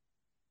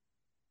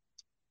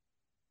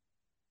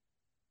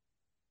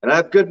 And I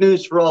have good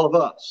news for all of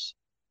us.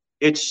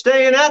 It's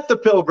staying at the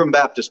Pilgrim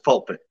Baptist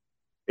pulpit.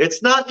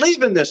 It's not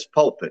leaving this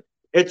pulpit.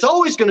 It's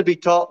always going to be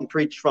taught and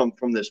preached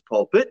from this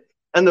pulpit.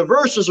 And the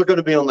verses are going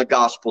to be on the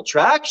gospel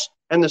tracts.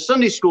 And the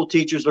Sunday school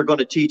teachers are going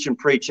to teach and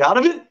preach out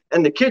of it.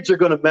 And the kids are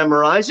going to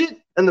memorize it.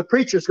 And the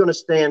preacher's going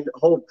to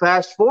hold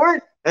fast for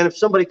it. And if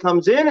somebody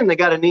comes in and they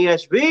got an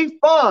ESV,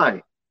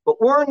 fine.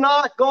 But we're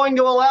not going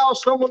to allow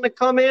someone to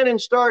come in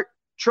and start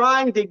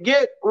trying to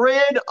get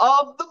rid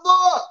of the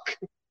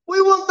book.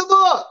 We want the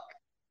book.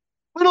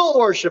 We don't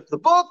worship the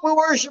book. We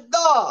worship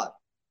God.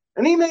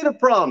 And he made a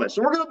promise.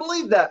 And we're going to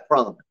believe that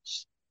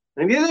promise.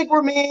 And if you think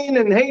we're mean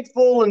and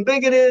hateful and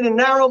bigoted and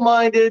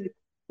narrow-minded,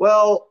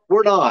 well,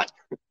 we're not.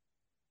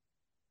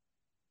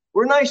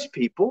 We're nice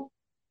people.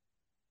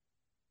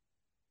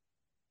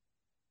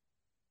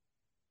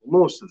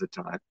 Most of the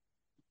time.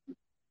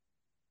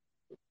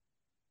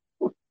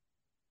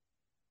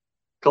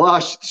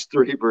 Colossians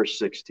 3, verse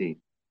 16.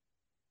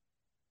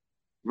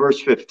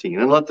 Verse 15.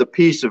 And let the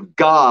peace of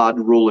God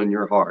rule in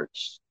your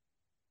hearts.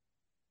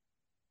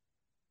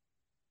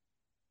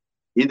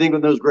 You think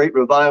when those great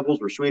revivals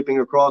were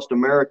sweeping across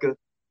America,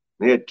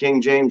 they had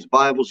King James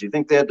Bibles, you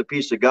think they had the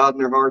peace of God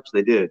in their hearts?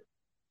 They did.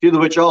 To the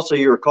which also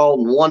you are called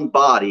in one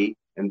body,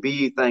 and be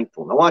ye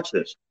thankful. Now watch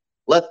this.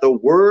 Let the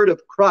word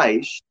of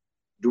Christ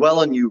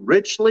dwell in you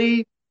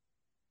richly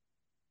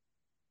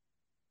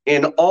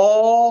in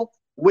all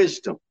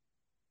wisdom.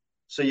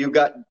 So you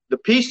got the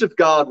peace of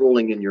God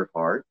ruling in your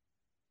heart,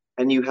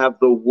 and you have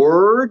the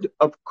word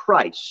of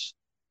Christ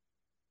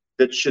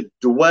that should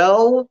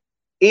dwell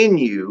in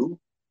you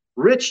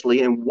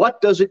richly. And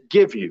what does it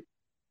give you?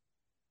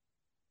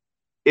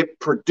 It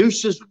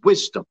produces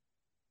wisdom.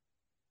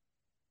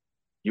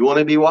 You want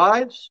to be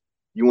wise?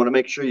 You want to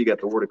make sure you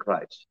get the word of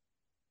Christ.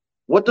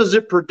 What does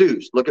it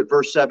produce? Look at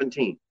verse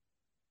 17.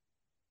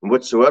 And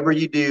whatsoever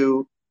you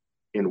do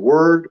in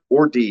word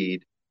or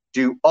deed,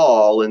 do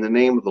all in the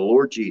name of the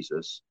Lord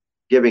Jesus,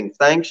 giving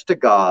thanks to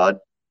God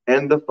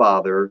and the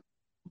Father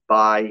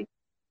by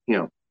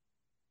him.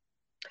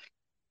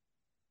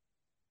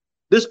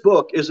 This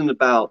book isn't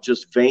about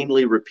just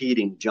vainly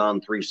repeating John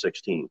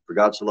 3:16. For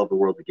God so loved the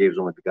world that gave his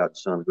only begotten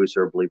Son,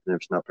 whosoever believed in him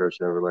shall not perish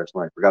but have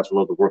everlasting life. For God so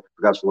loved the world,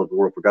 for God so loved the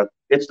world, for God.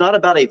 It's not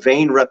about a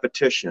vain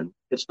repetition.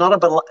 It's not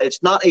about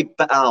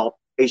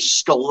a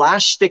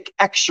scholastic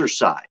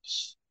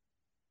exercise.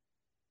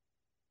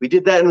 We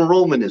did that in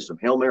Romanism.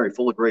 Hail Mary,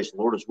 full of grace, the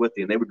Lord is with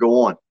thee. And they would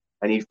go on.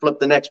 And you flip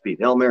the next bead.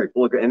 Hail Mary,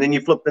 full of grace. And then you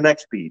flip the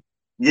next bead.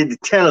 You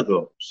did 10 of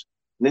those.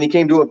 And then you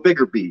came to a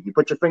bigger bead. You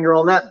put your finger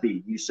on that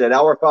bead. You said,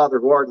 Our Father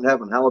who art in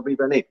heaven, hallowed be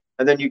thy name.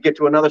 And then you get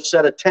to another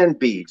set of 10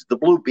 beads. The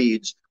blue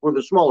beads were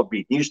the smaller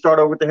bead. And you start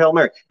over with the Hail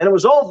Mary. And it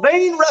was all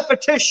vain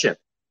repetition.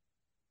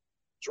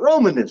 It's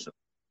Romanism.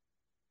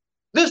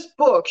 This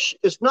book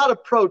is not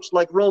approached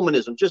like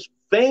Romanism, just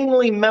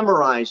vainly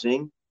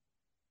memorizing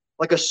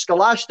like a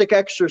scholastic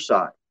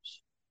exercise.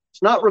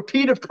 It's not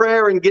repeat a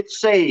prayer and get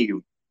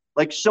saved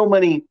like so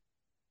many,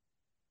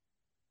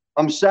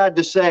 I'm sad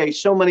to say,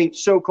 so many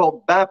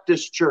so-called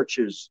Baptist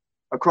churches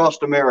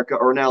across America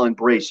are now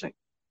embracing.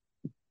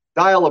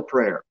 dial a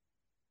prayer,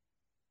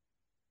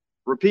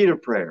 repeat a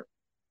prayer.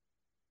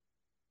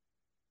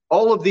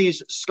 All of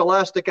these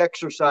scholastic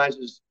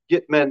exercises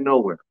get men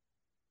nowhere.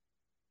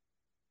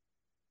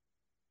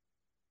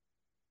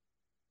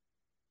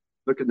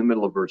 Look in the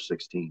middle of verse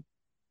 16.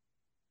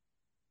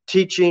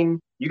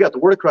 Teaching, you got the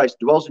word of Christ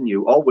dwells in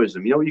you, all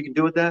wisdom. You know what you can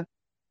do with that?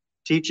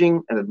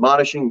 Teaching and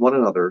admonishing one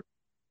another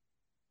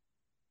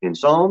in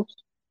psalms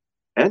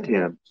and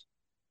hymns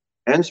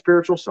and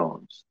spiritual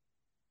songs.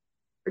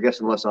 I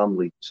guess unless I'm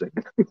lead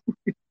singing.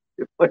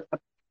 It might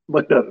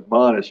not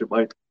admonish, it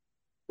might.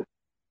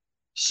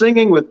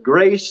 Singing with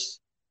grace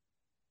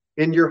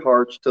in your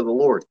hearts to the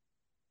Lord.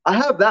 I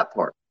have that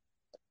part.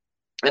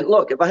 And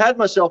look, if I had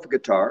myself a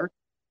guitar,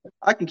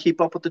 I can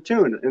keep up with the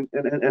tune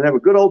and have a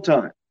good old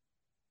time.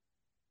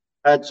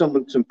 Had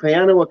some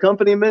piano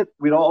accompaniment,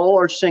 all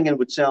our singing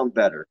would sound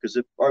better, because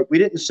if we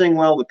didn't sing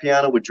well, the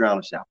piano would drown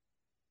us out.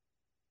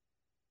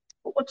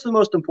 But what's the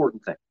most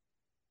important thing?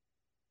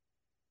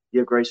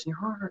 You have grace in your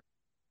heart.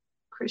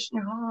 Grace in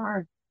your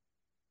heart.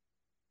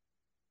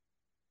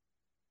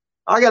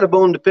 I got a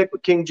bone to pick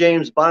with King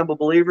James Bible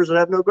believers that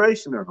have no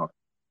grace in their heart.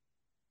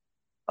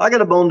 I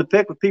got a bone to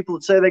pick with people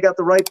that say they got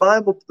the right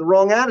Bible, but the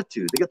wrong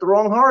attitude. They got the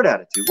wrong heart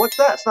attitude. What's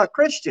that? It's not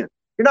Christian.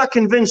 You're not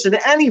convincing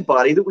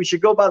anybody that we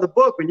should go by the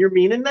book when you're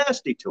mean and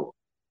nasty to them.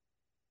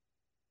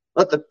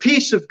 Let the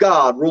peace of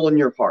God rule in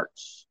your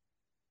hearts.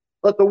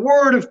 Let the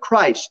word of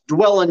Christ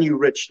dwell in you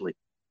richly.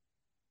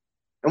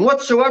 And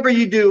whatsoever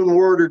you do in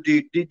word or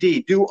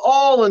deed, do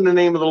all in the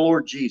name of the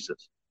Lord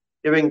Jesus,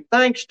 giving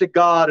thanks to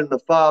God and the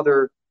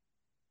Father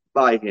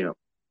by him.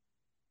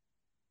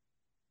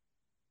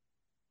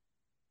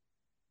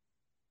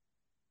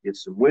 Get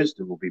some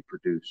wisdom will be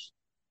produced.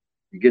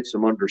 You get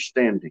some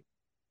understanding.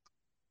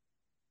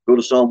 Go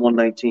to Psalm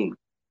 119.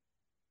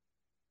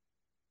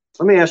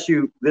 Let me ask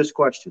you this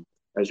question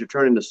as you're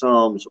turning to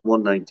Psalms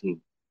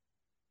 119.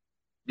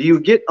 Do you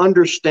get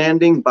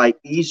understanding by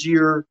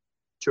easier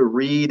to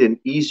read and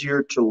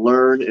easier to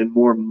learn and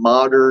more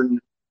modern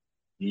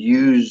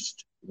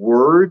used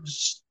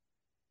words?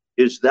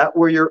 Is that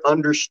where your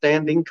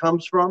understanding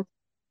comes from?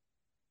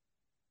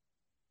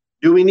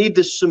 Do we need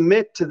to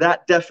submit to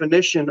that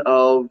definition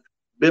of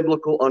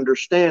biblical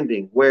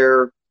understanding,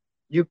 where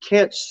you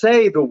can't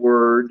say the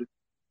word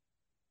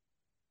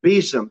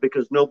besom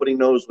because nobody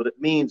knows what it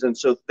means, and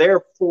so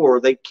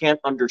therefore they can't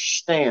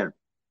understand?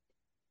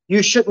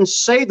 You shouldn't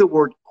say the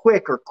word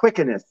quick or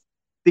quickeneth,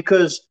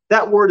 because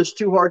that word is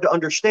too hard to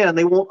understand.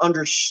 They won't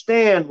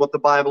understand what the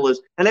Bible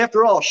is. And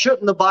after all,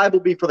 shouldn't the Bible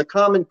be for the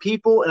common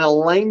people in a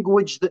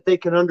language that they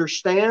can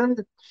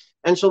understand?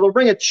 And so they'll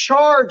bring a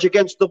charge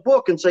against the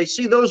book and say,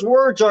 see, those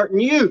words aren't in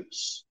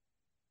use.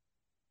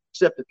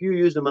 Except if you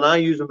use them and I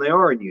use them, they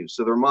are in use.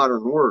 So they're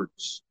modern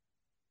words.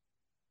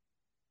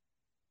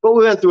 But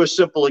we went through a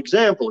simple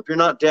example. If you're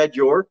not dead,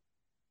 you're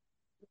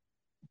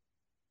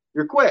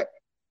quick.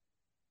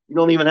 You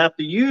don't even have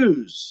to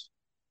use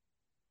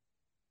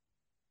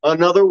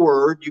another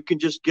word. You can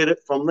just get it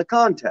from the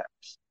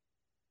context.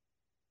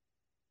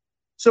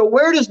 So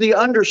where does the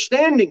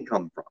understanding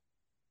come from?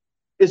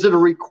 Is it a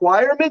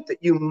requirement that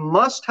you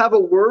must have a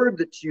word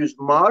that's used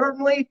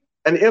modernly?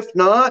 And if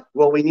not,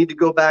 well, we need to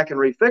go back and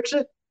refix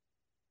it?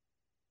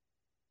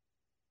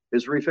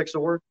 Is refix a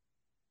word?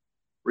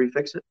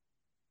 Refix it?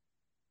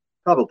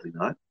 Probably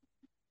not.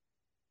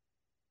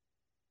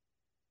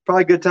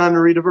 Probably a good time to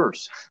read a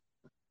verse.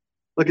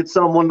 Look at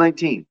Psalm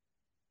 119.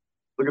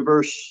 Look at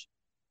verse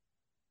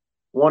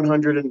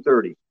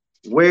 130.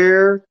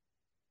 Where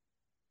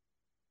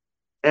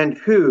and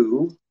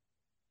who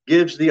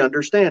gives the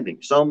understanding?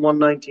 Psalm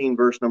 119,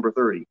 verse number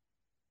 30.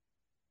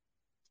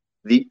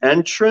 The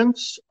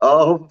entrance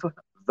of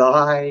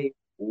thy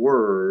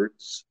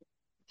words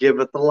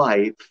giveth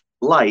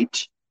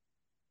light.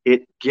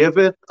 It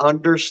giveth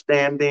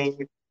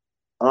understanding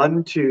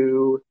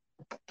unto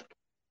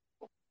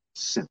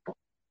simple.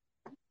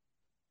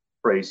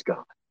 Praise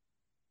God.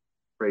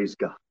 Praise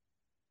God.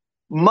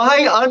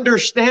 My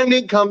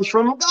understanding comes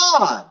from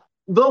God.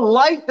 The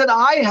light that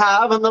I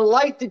have and the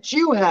light that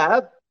you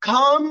have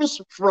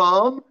comes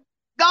from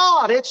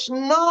God. It's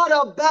not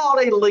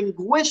about a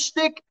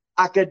linguistic,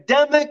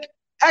 academic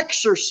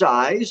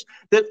exercise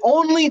that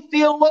only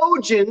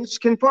theologians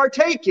can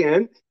partake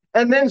in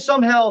and then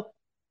somehow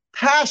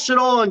pass it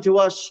on to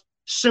us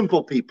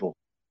simple people.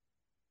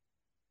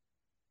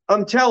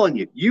 I'm telling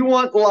you, you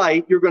want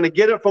light, you're going to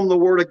get it from the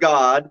Word of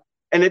God,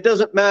 and it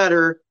doesn't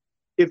matter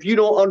if you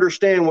don't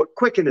understand what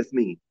quickeneth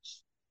means.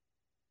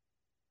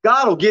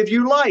 God will give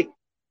you light.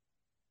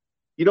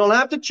 You don't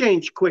have to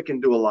change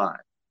quicken to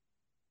alive.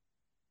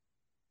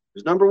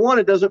 Because number one,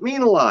 it doesn't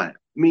mean alive.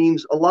 It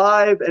means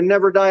alive and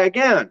never die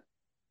again,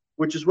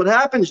 which is what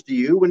happens to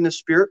you when the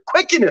Spirit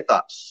quickeneth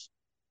us.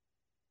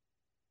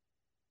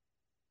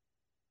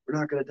 We're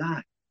not going to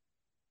die.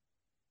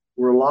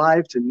 We're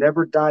alive to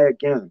never die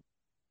again.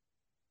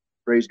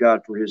 Praise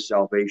God for his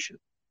salvation.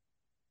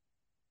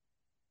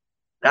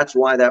 That's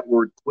why that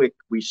word quick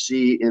we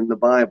see in the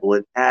Bible.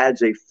 It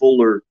adds a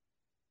fuller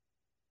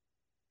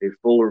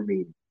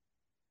meaning.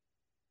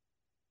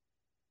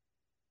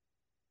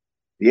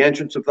 The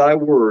entrance of thy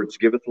words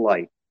giveth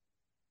light.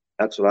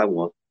 That's what I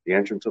want. The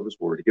entrance of his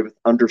word. It giveth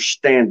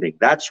understanding.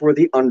 That's where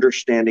the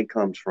understanding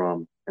comes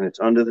from. And it's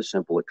under the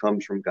simple. It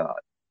comes from God.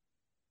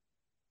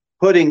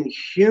 Putting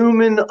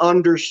human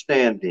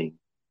understanding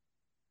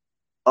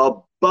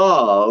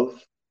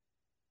above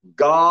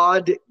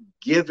God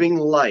giving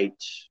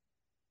light,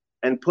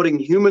 and putting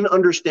human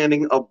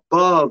understanding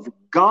above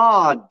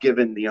God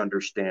given the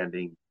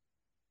understanding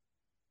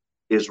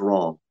is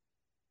wrong.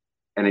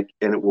 And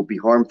it will be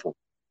harmful.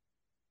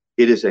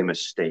 It is a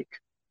mistake.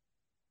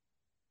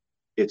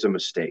 It's a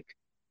mistake.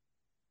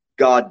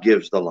 God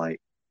gives the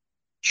light.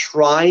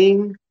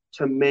 Trying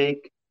to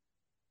make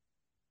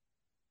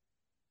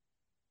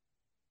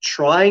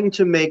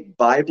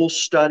Bible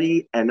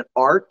study an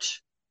art,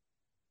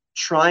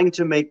 trying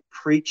to make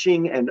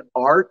preaching an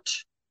art,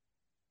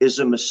 is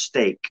a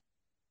mistake.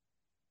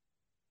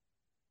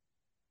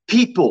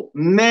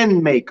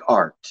 Men make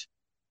art.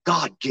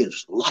 God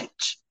gives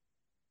light.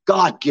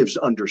 God gives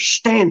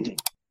understanding.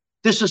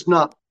 This is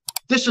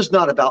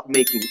not about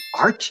making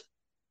art.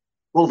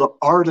 Well, the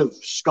art of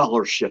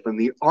scholarship and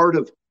the art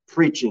of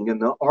preaching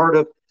and the art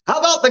of, how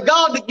about the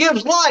God that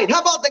gives light?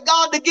 How about the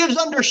God that gives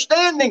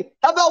understanding?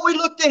 How about we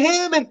look to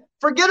him and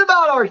forget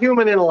about our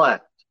human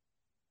intellect?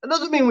 That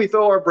doesn't mean we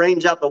throw our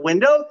brains out the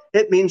window.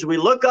 It means we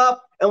look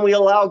up and we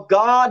allow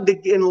God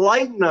to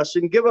enlighten us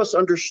and give us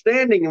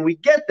understanding, and we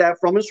get that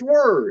from his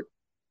word.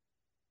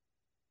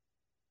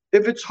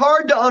 If it's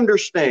hard to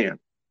understand,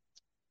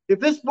 if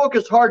this book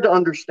is hard to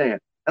understand,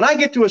 and I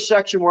get to a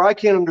section where I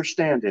can't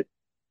understand it,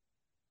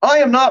 I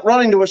am not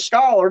running to a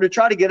scholar to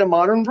try to get a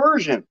modern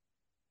version.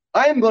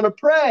 I am going to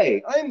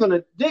pray. I am going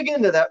to dig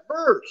into that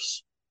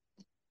verse.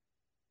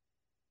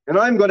 And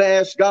I'm going to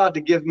ask God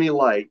to give me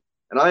light.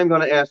 And I'm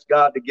going to ask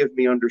God to give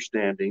me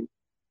understanding.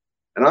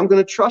 And I'm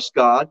going to trust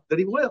God that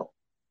he will.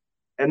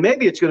 And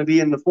maybe it's going to be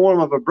in the form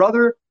of a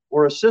brother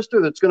or a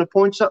sister that's going to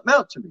point something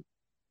out to me.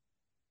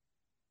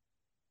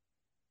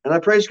 And I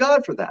praise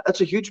God for that.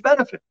 That's a huge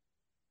benefit.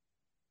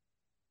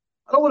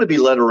 I don't want to be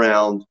led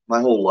around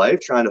my whole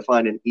life trying to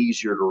find an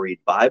easier to read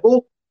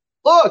Bible.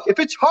 Look, if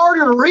it's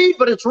harder to read,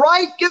 but it's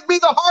right, give me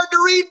the hard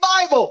to read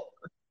Bible.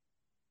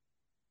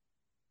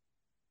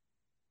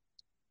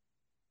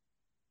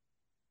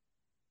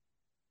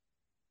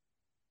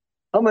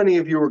 How many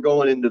of you are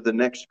going into the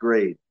next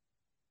grade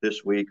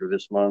this week or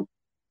this month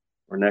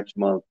or next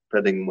month,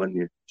 depending when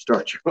you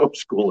start your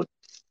homeschooling?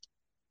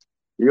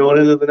 You're going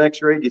into the next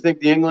grade. Do you think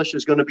the English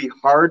is going to be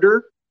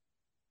harder?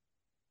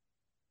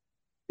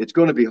 It's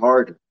going to be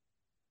harder.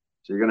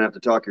 So you're going to have to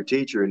talk your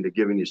teacher into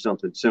giving you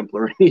something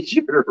simpler and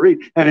easier to read.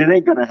 And it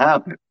ain't going to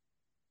happen.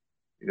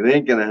 It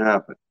ain't going to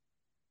happen.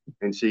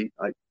 And see,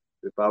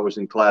 if I was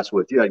in class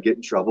with you, I'd get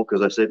in trouble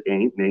because I said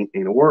ain't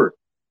a word.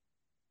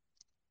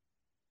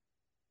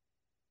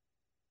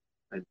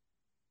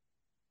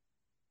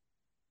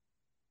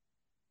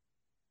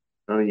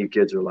 None of you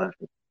kids are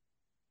laughing.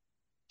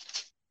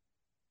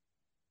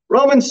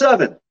 Romans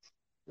 7.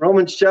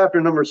 Romans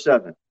chapter number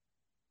 7.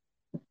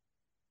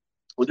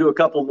 We'll do a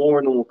couple more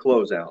and then we'll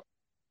close out.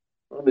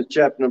 Romans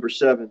chapter number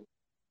 7.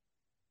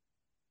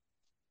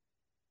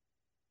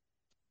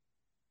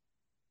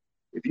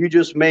 If you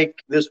just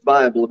make this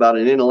Bible about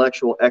an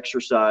intellectual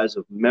exercise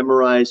of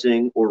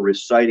memorizing or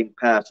reciting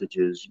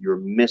passages, you're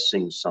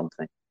missing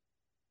something.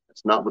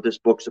 That's not what this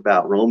book's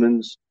about.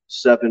 Romans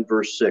 7,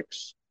 verse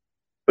 6.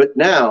 But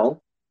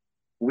now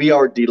we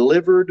are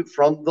delivered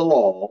from the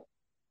law,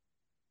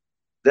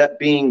 that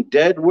being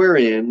dead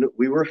wherein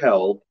we were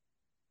held,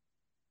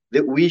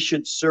 that we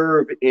should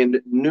serve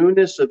in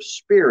newness of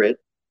spirit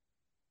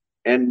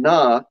and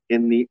not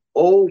in the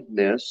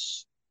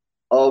oldness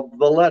of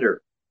the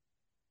letter.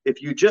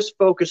 If you just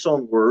focus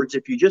on words,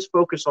 if you just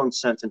focus on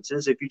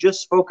sentences, if you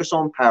just focus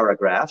on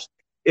paragraphs,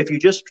 if you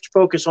just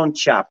focus on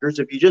chapters,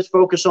 if you just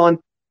focus on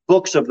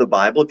books of the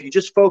Bible, if you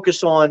just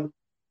focus on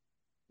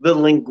the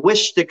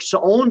linguistics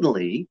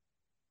only,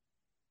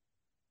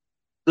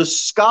 the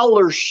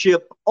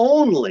scholarship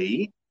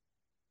only,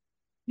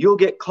 you'll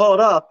get caught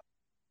up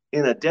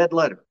in a dead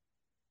letter.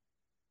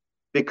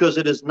 Because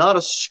it is not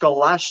a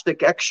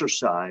scholastic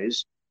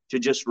exercise to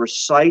just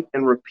recite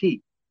and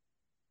repeat.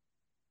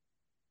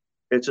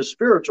 It's a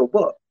spiritual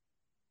book.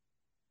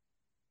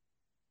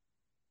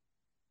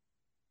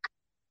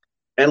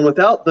 And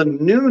without the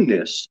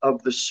newness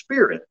of the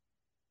Spirit,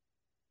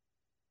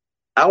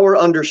 our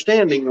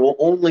understanding will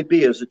only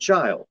be as a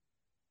child.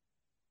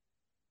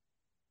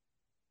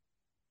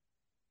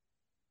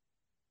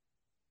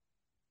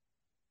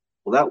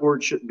 Well, that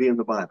word shouldn't be in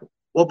the Bible.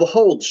 Well,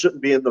 behold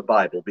shouldn't be in the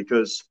Bible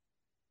because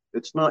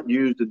it's not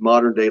used in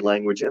modern day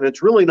language, and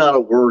it's really not a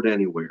word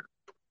anywhere.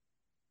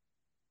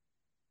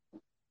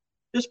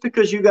 Just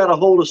because you got a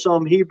hold of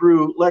some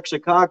Hebrew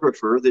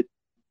lexicographer that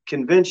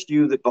convinced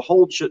you that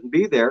behold shouldn't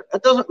be there,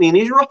 that doesn't mean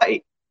he's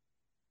right.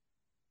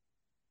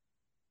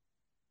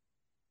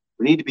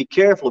 We need to be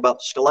careful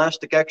about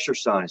scholastic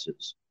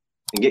exercises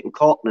and getting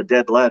caught in a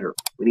dead letter.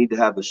 We need to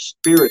have the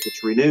Spirit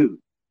that's renewed,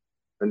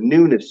 the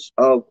newness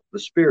of the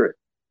Spirit.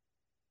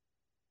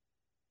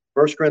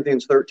 1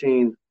 Corinthians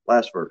 13,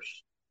 last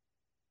verse.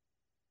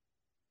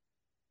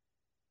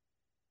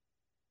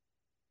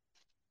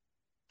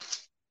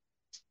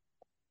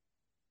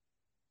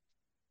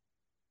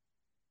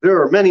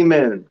 There are many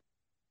men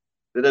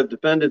that have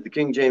defended the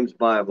King James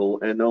Bible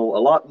and know a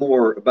lot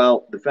more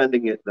about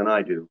defending it than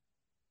I do.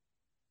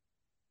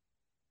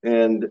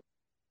 And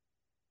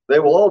they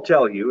will all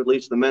tell you, at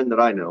least the men that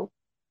I know,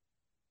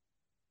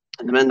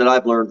 and the men that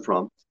I've learned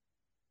from,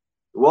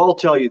 will all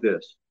tell you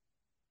this.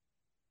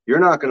 You're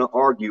not going to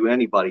argue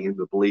anybody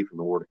into belief in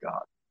the Word of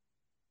God.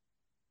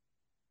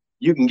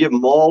 You can give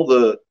them all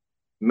the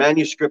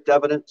manuscript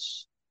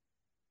evidence.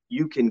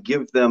 You can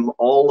give them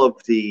all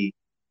of the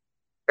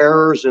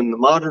errors in the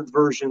modern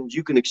versions.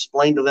 You can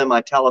explain to them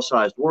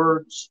italicized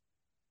words.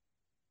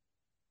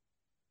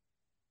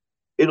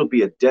 It'll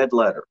be a dead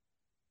letter.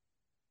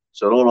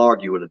 So don't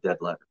argue with a dead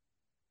letter.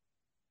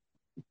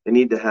 They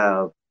need to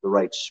have the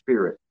right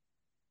spirit.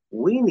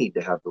 We need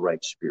to have the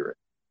right spirit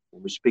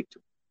when we speak to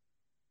them.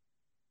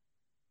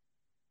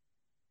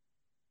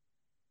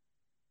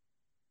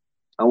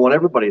 I want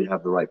everybody to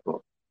have the right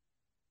book.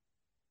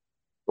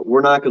 But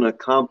we're not going to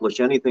accomplish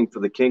anything for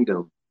the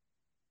kingdom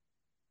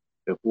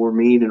if we're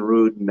mean and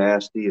rude and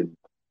nasty and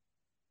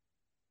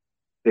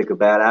take a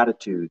bad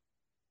attitude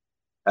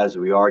as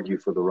we argue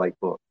for the right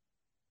book.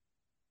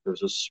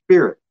 There's a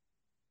spirit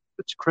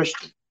that's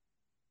Christian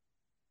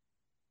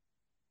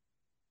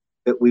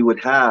that we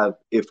would have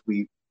if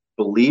we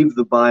believe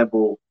the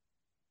Bible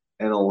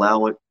and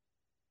allow it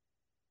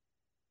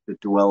to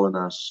dwell in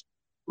us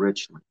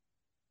richly.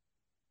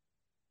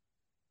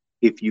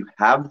 If you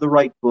have the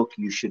right book,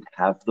 you should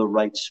have the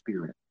right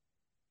spirit.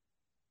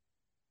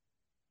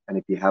 And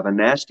if you have a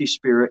nasty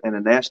spirit and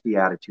a nasty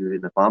attitude,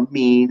 and if I'm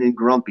mean and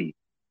grumpy,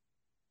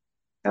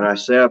 and I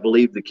say I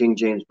believe the King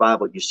James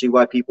Bible, you see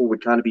why people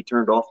would kind of be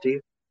turned off to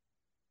you?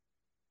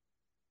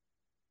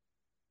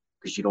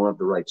 Because you don't have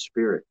the right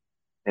spirit.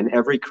 And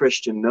every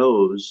Christian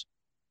knows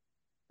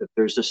that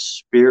there's a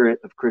spirit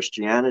of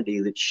Christianity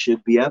that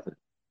should be evident.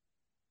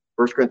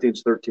 1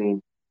 Corinthians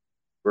 13,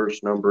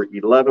 verse number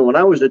 11. When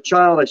I was a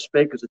child, I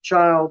spake as a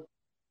child.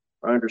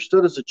 I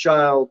understood as a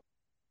child.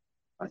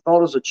 I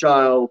thought as a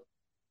child.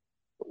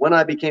 But when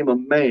I became a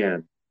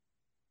man,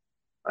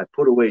 I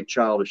put away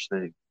childish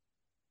things.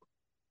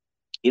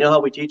 You know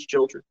how we teach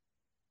children?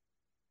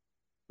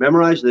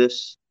 Memorize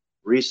this,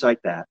 recite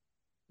that.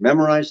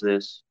 Memorize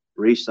this,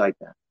 recite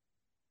that.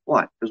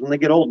 Why? Because when they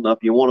get old enough,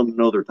 you want them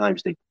to know their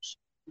times tables.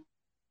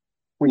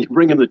 When you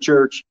bring them to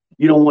church,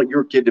 you don't want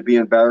your kid to be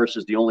embarrassed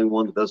as the only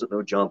one that doesn't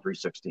know John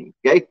 3:16.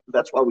 Okay?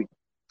 That's why we.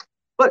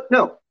 But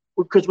no,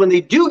 because when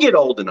they do get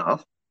old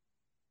enough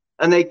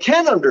and they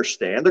can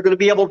understand, they're going to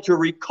be able to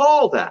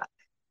recall that.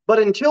 But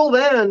until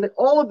then,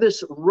 all of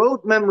this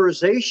rote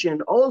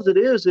memorization, all it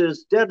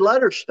is dead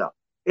letter stuff.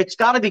 It's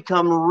got to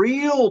become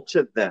real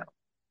to them.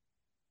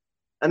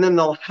 And then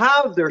they'll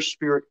have their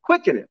spirit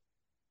quicken it.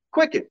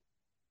 Quicken.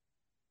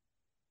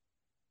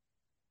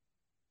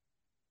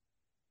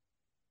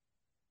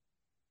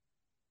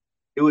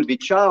 It would be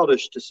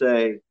childish to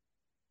say,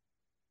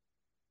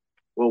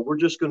 well, we're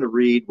just going to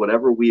read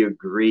whatever we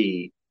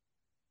agree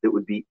that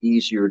would be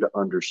easier to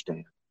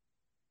understand.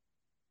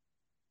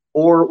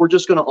 Or we're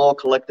just going to all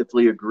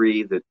collectively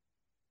agree that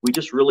we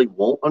just really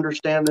won't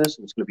understand this,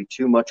 and it's going to be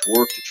too much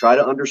work to try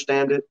to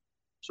understand it,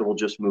 so we'll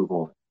just move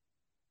on.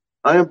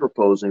 I am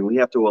proposing we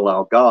have to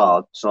allow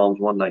God, Psalms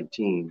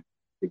 119,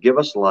 to give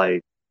us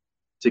light,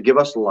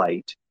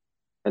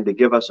 and to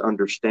give us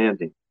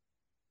understanding,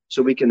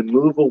 so we can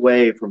move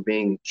away from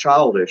being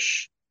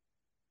childish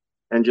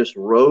and just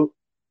rote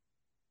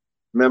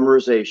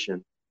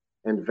memorization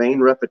and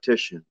vain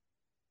repetition,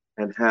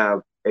 and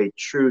have a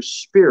true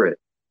spirit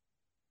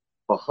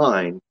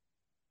behind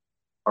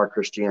our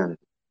Christianity.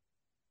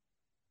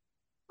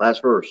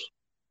 Last verse.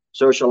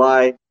 So shall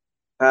I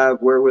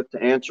have wherewith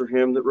to answer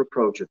him that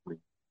reproacheth me.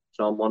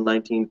 Psalm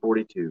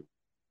 119:42.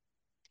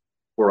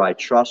 For I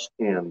trust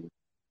in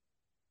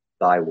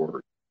thy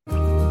word.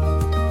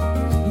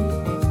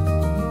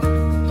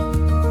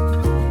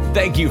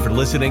 Thank you for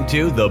listening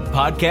to the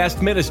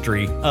podcast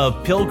ministry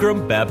of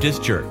Pilgrim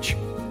Baptist Church.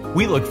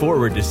 We look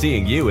forward to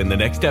seeing you in the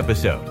next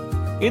episode.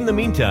 In the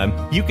meantime,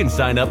 you can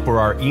sign up for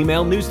our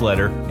email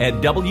newsletter at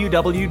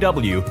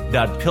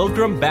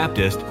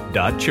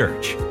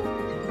www.pilgrimbaptist.church.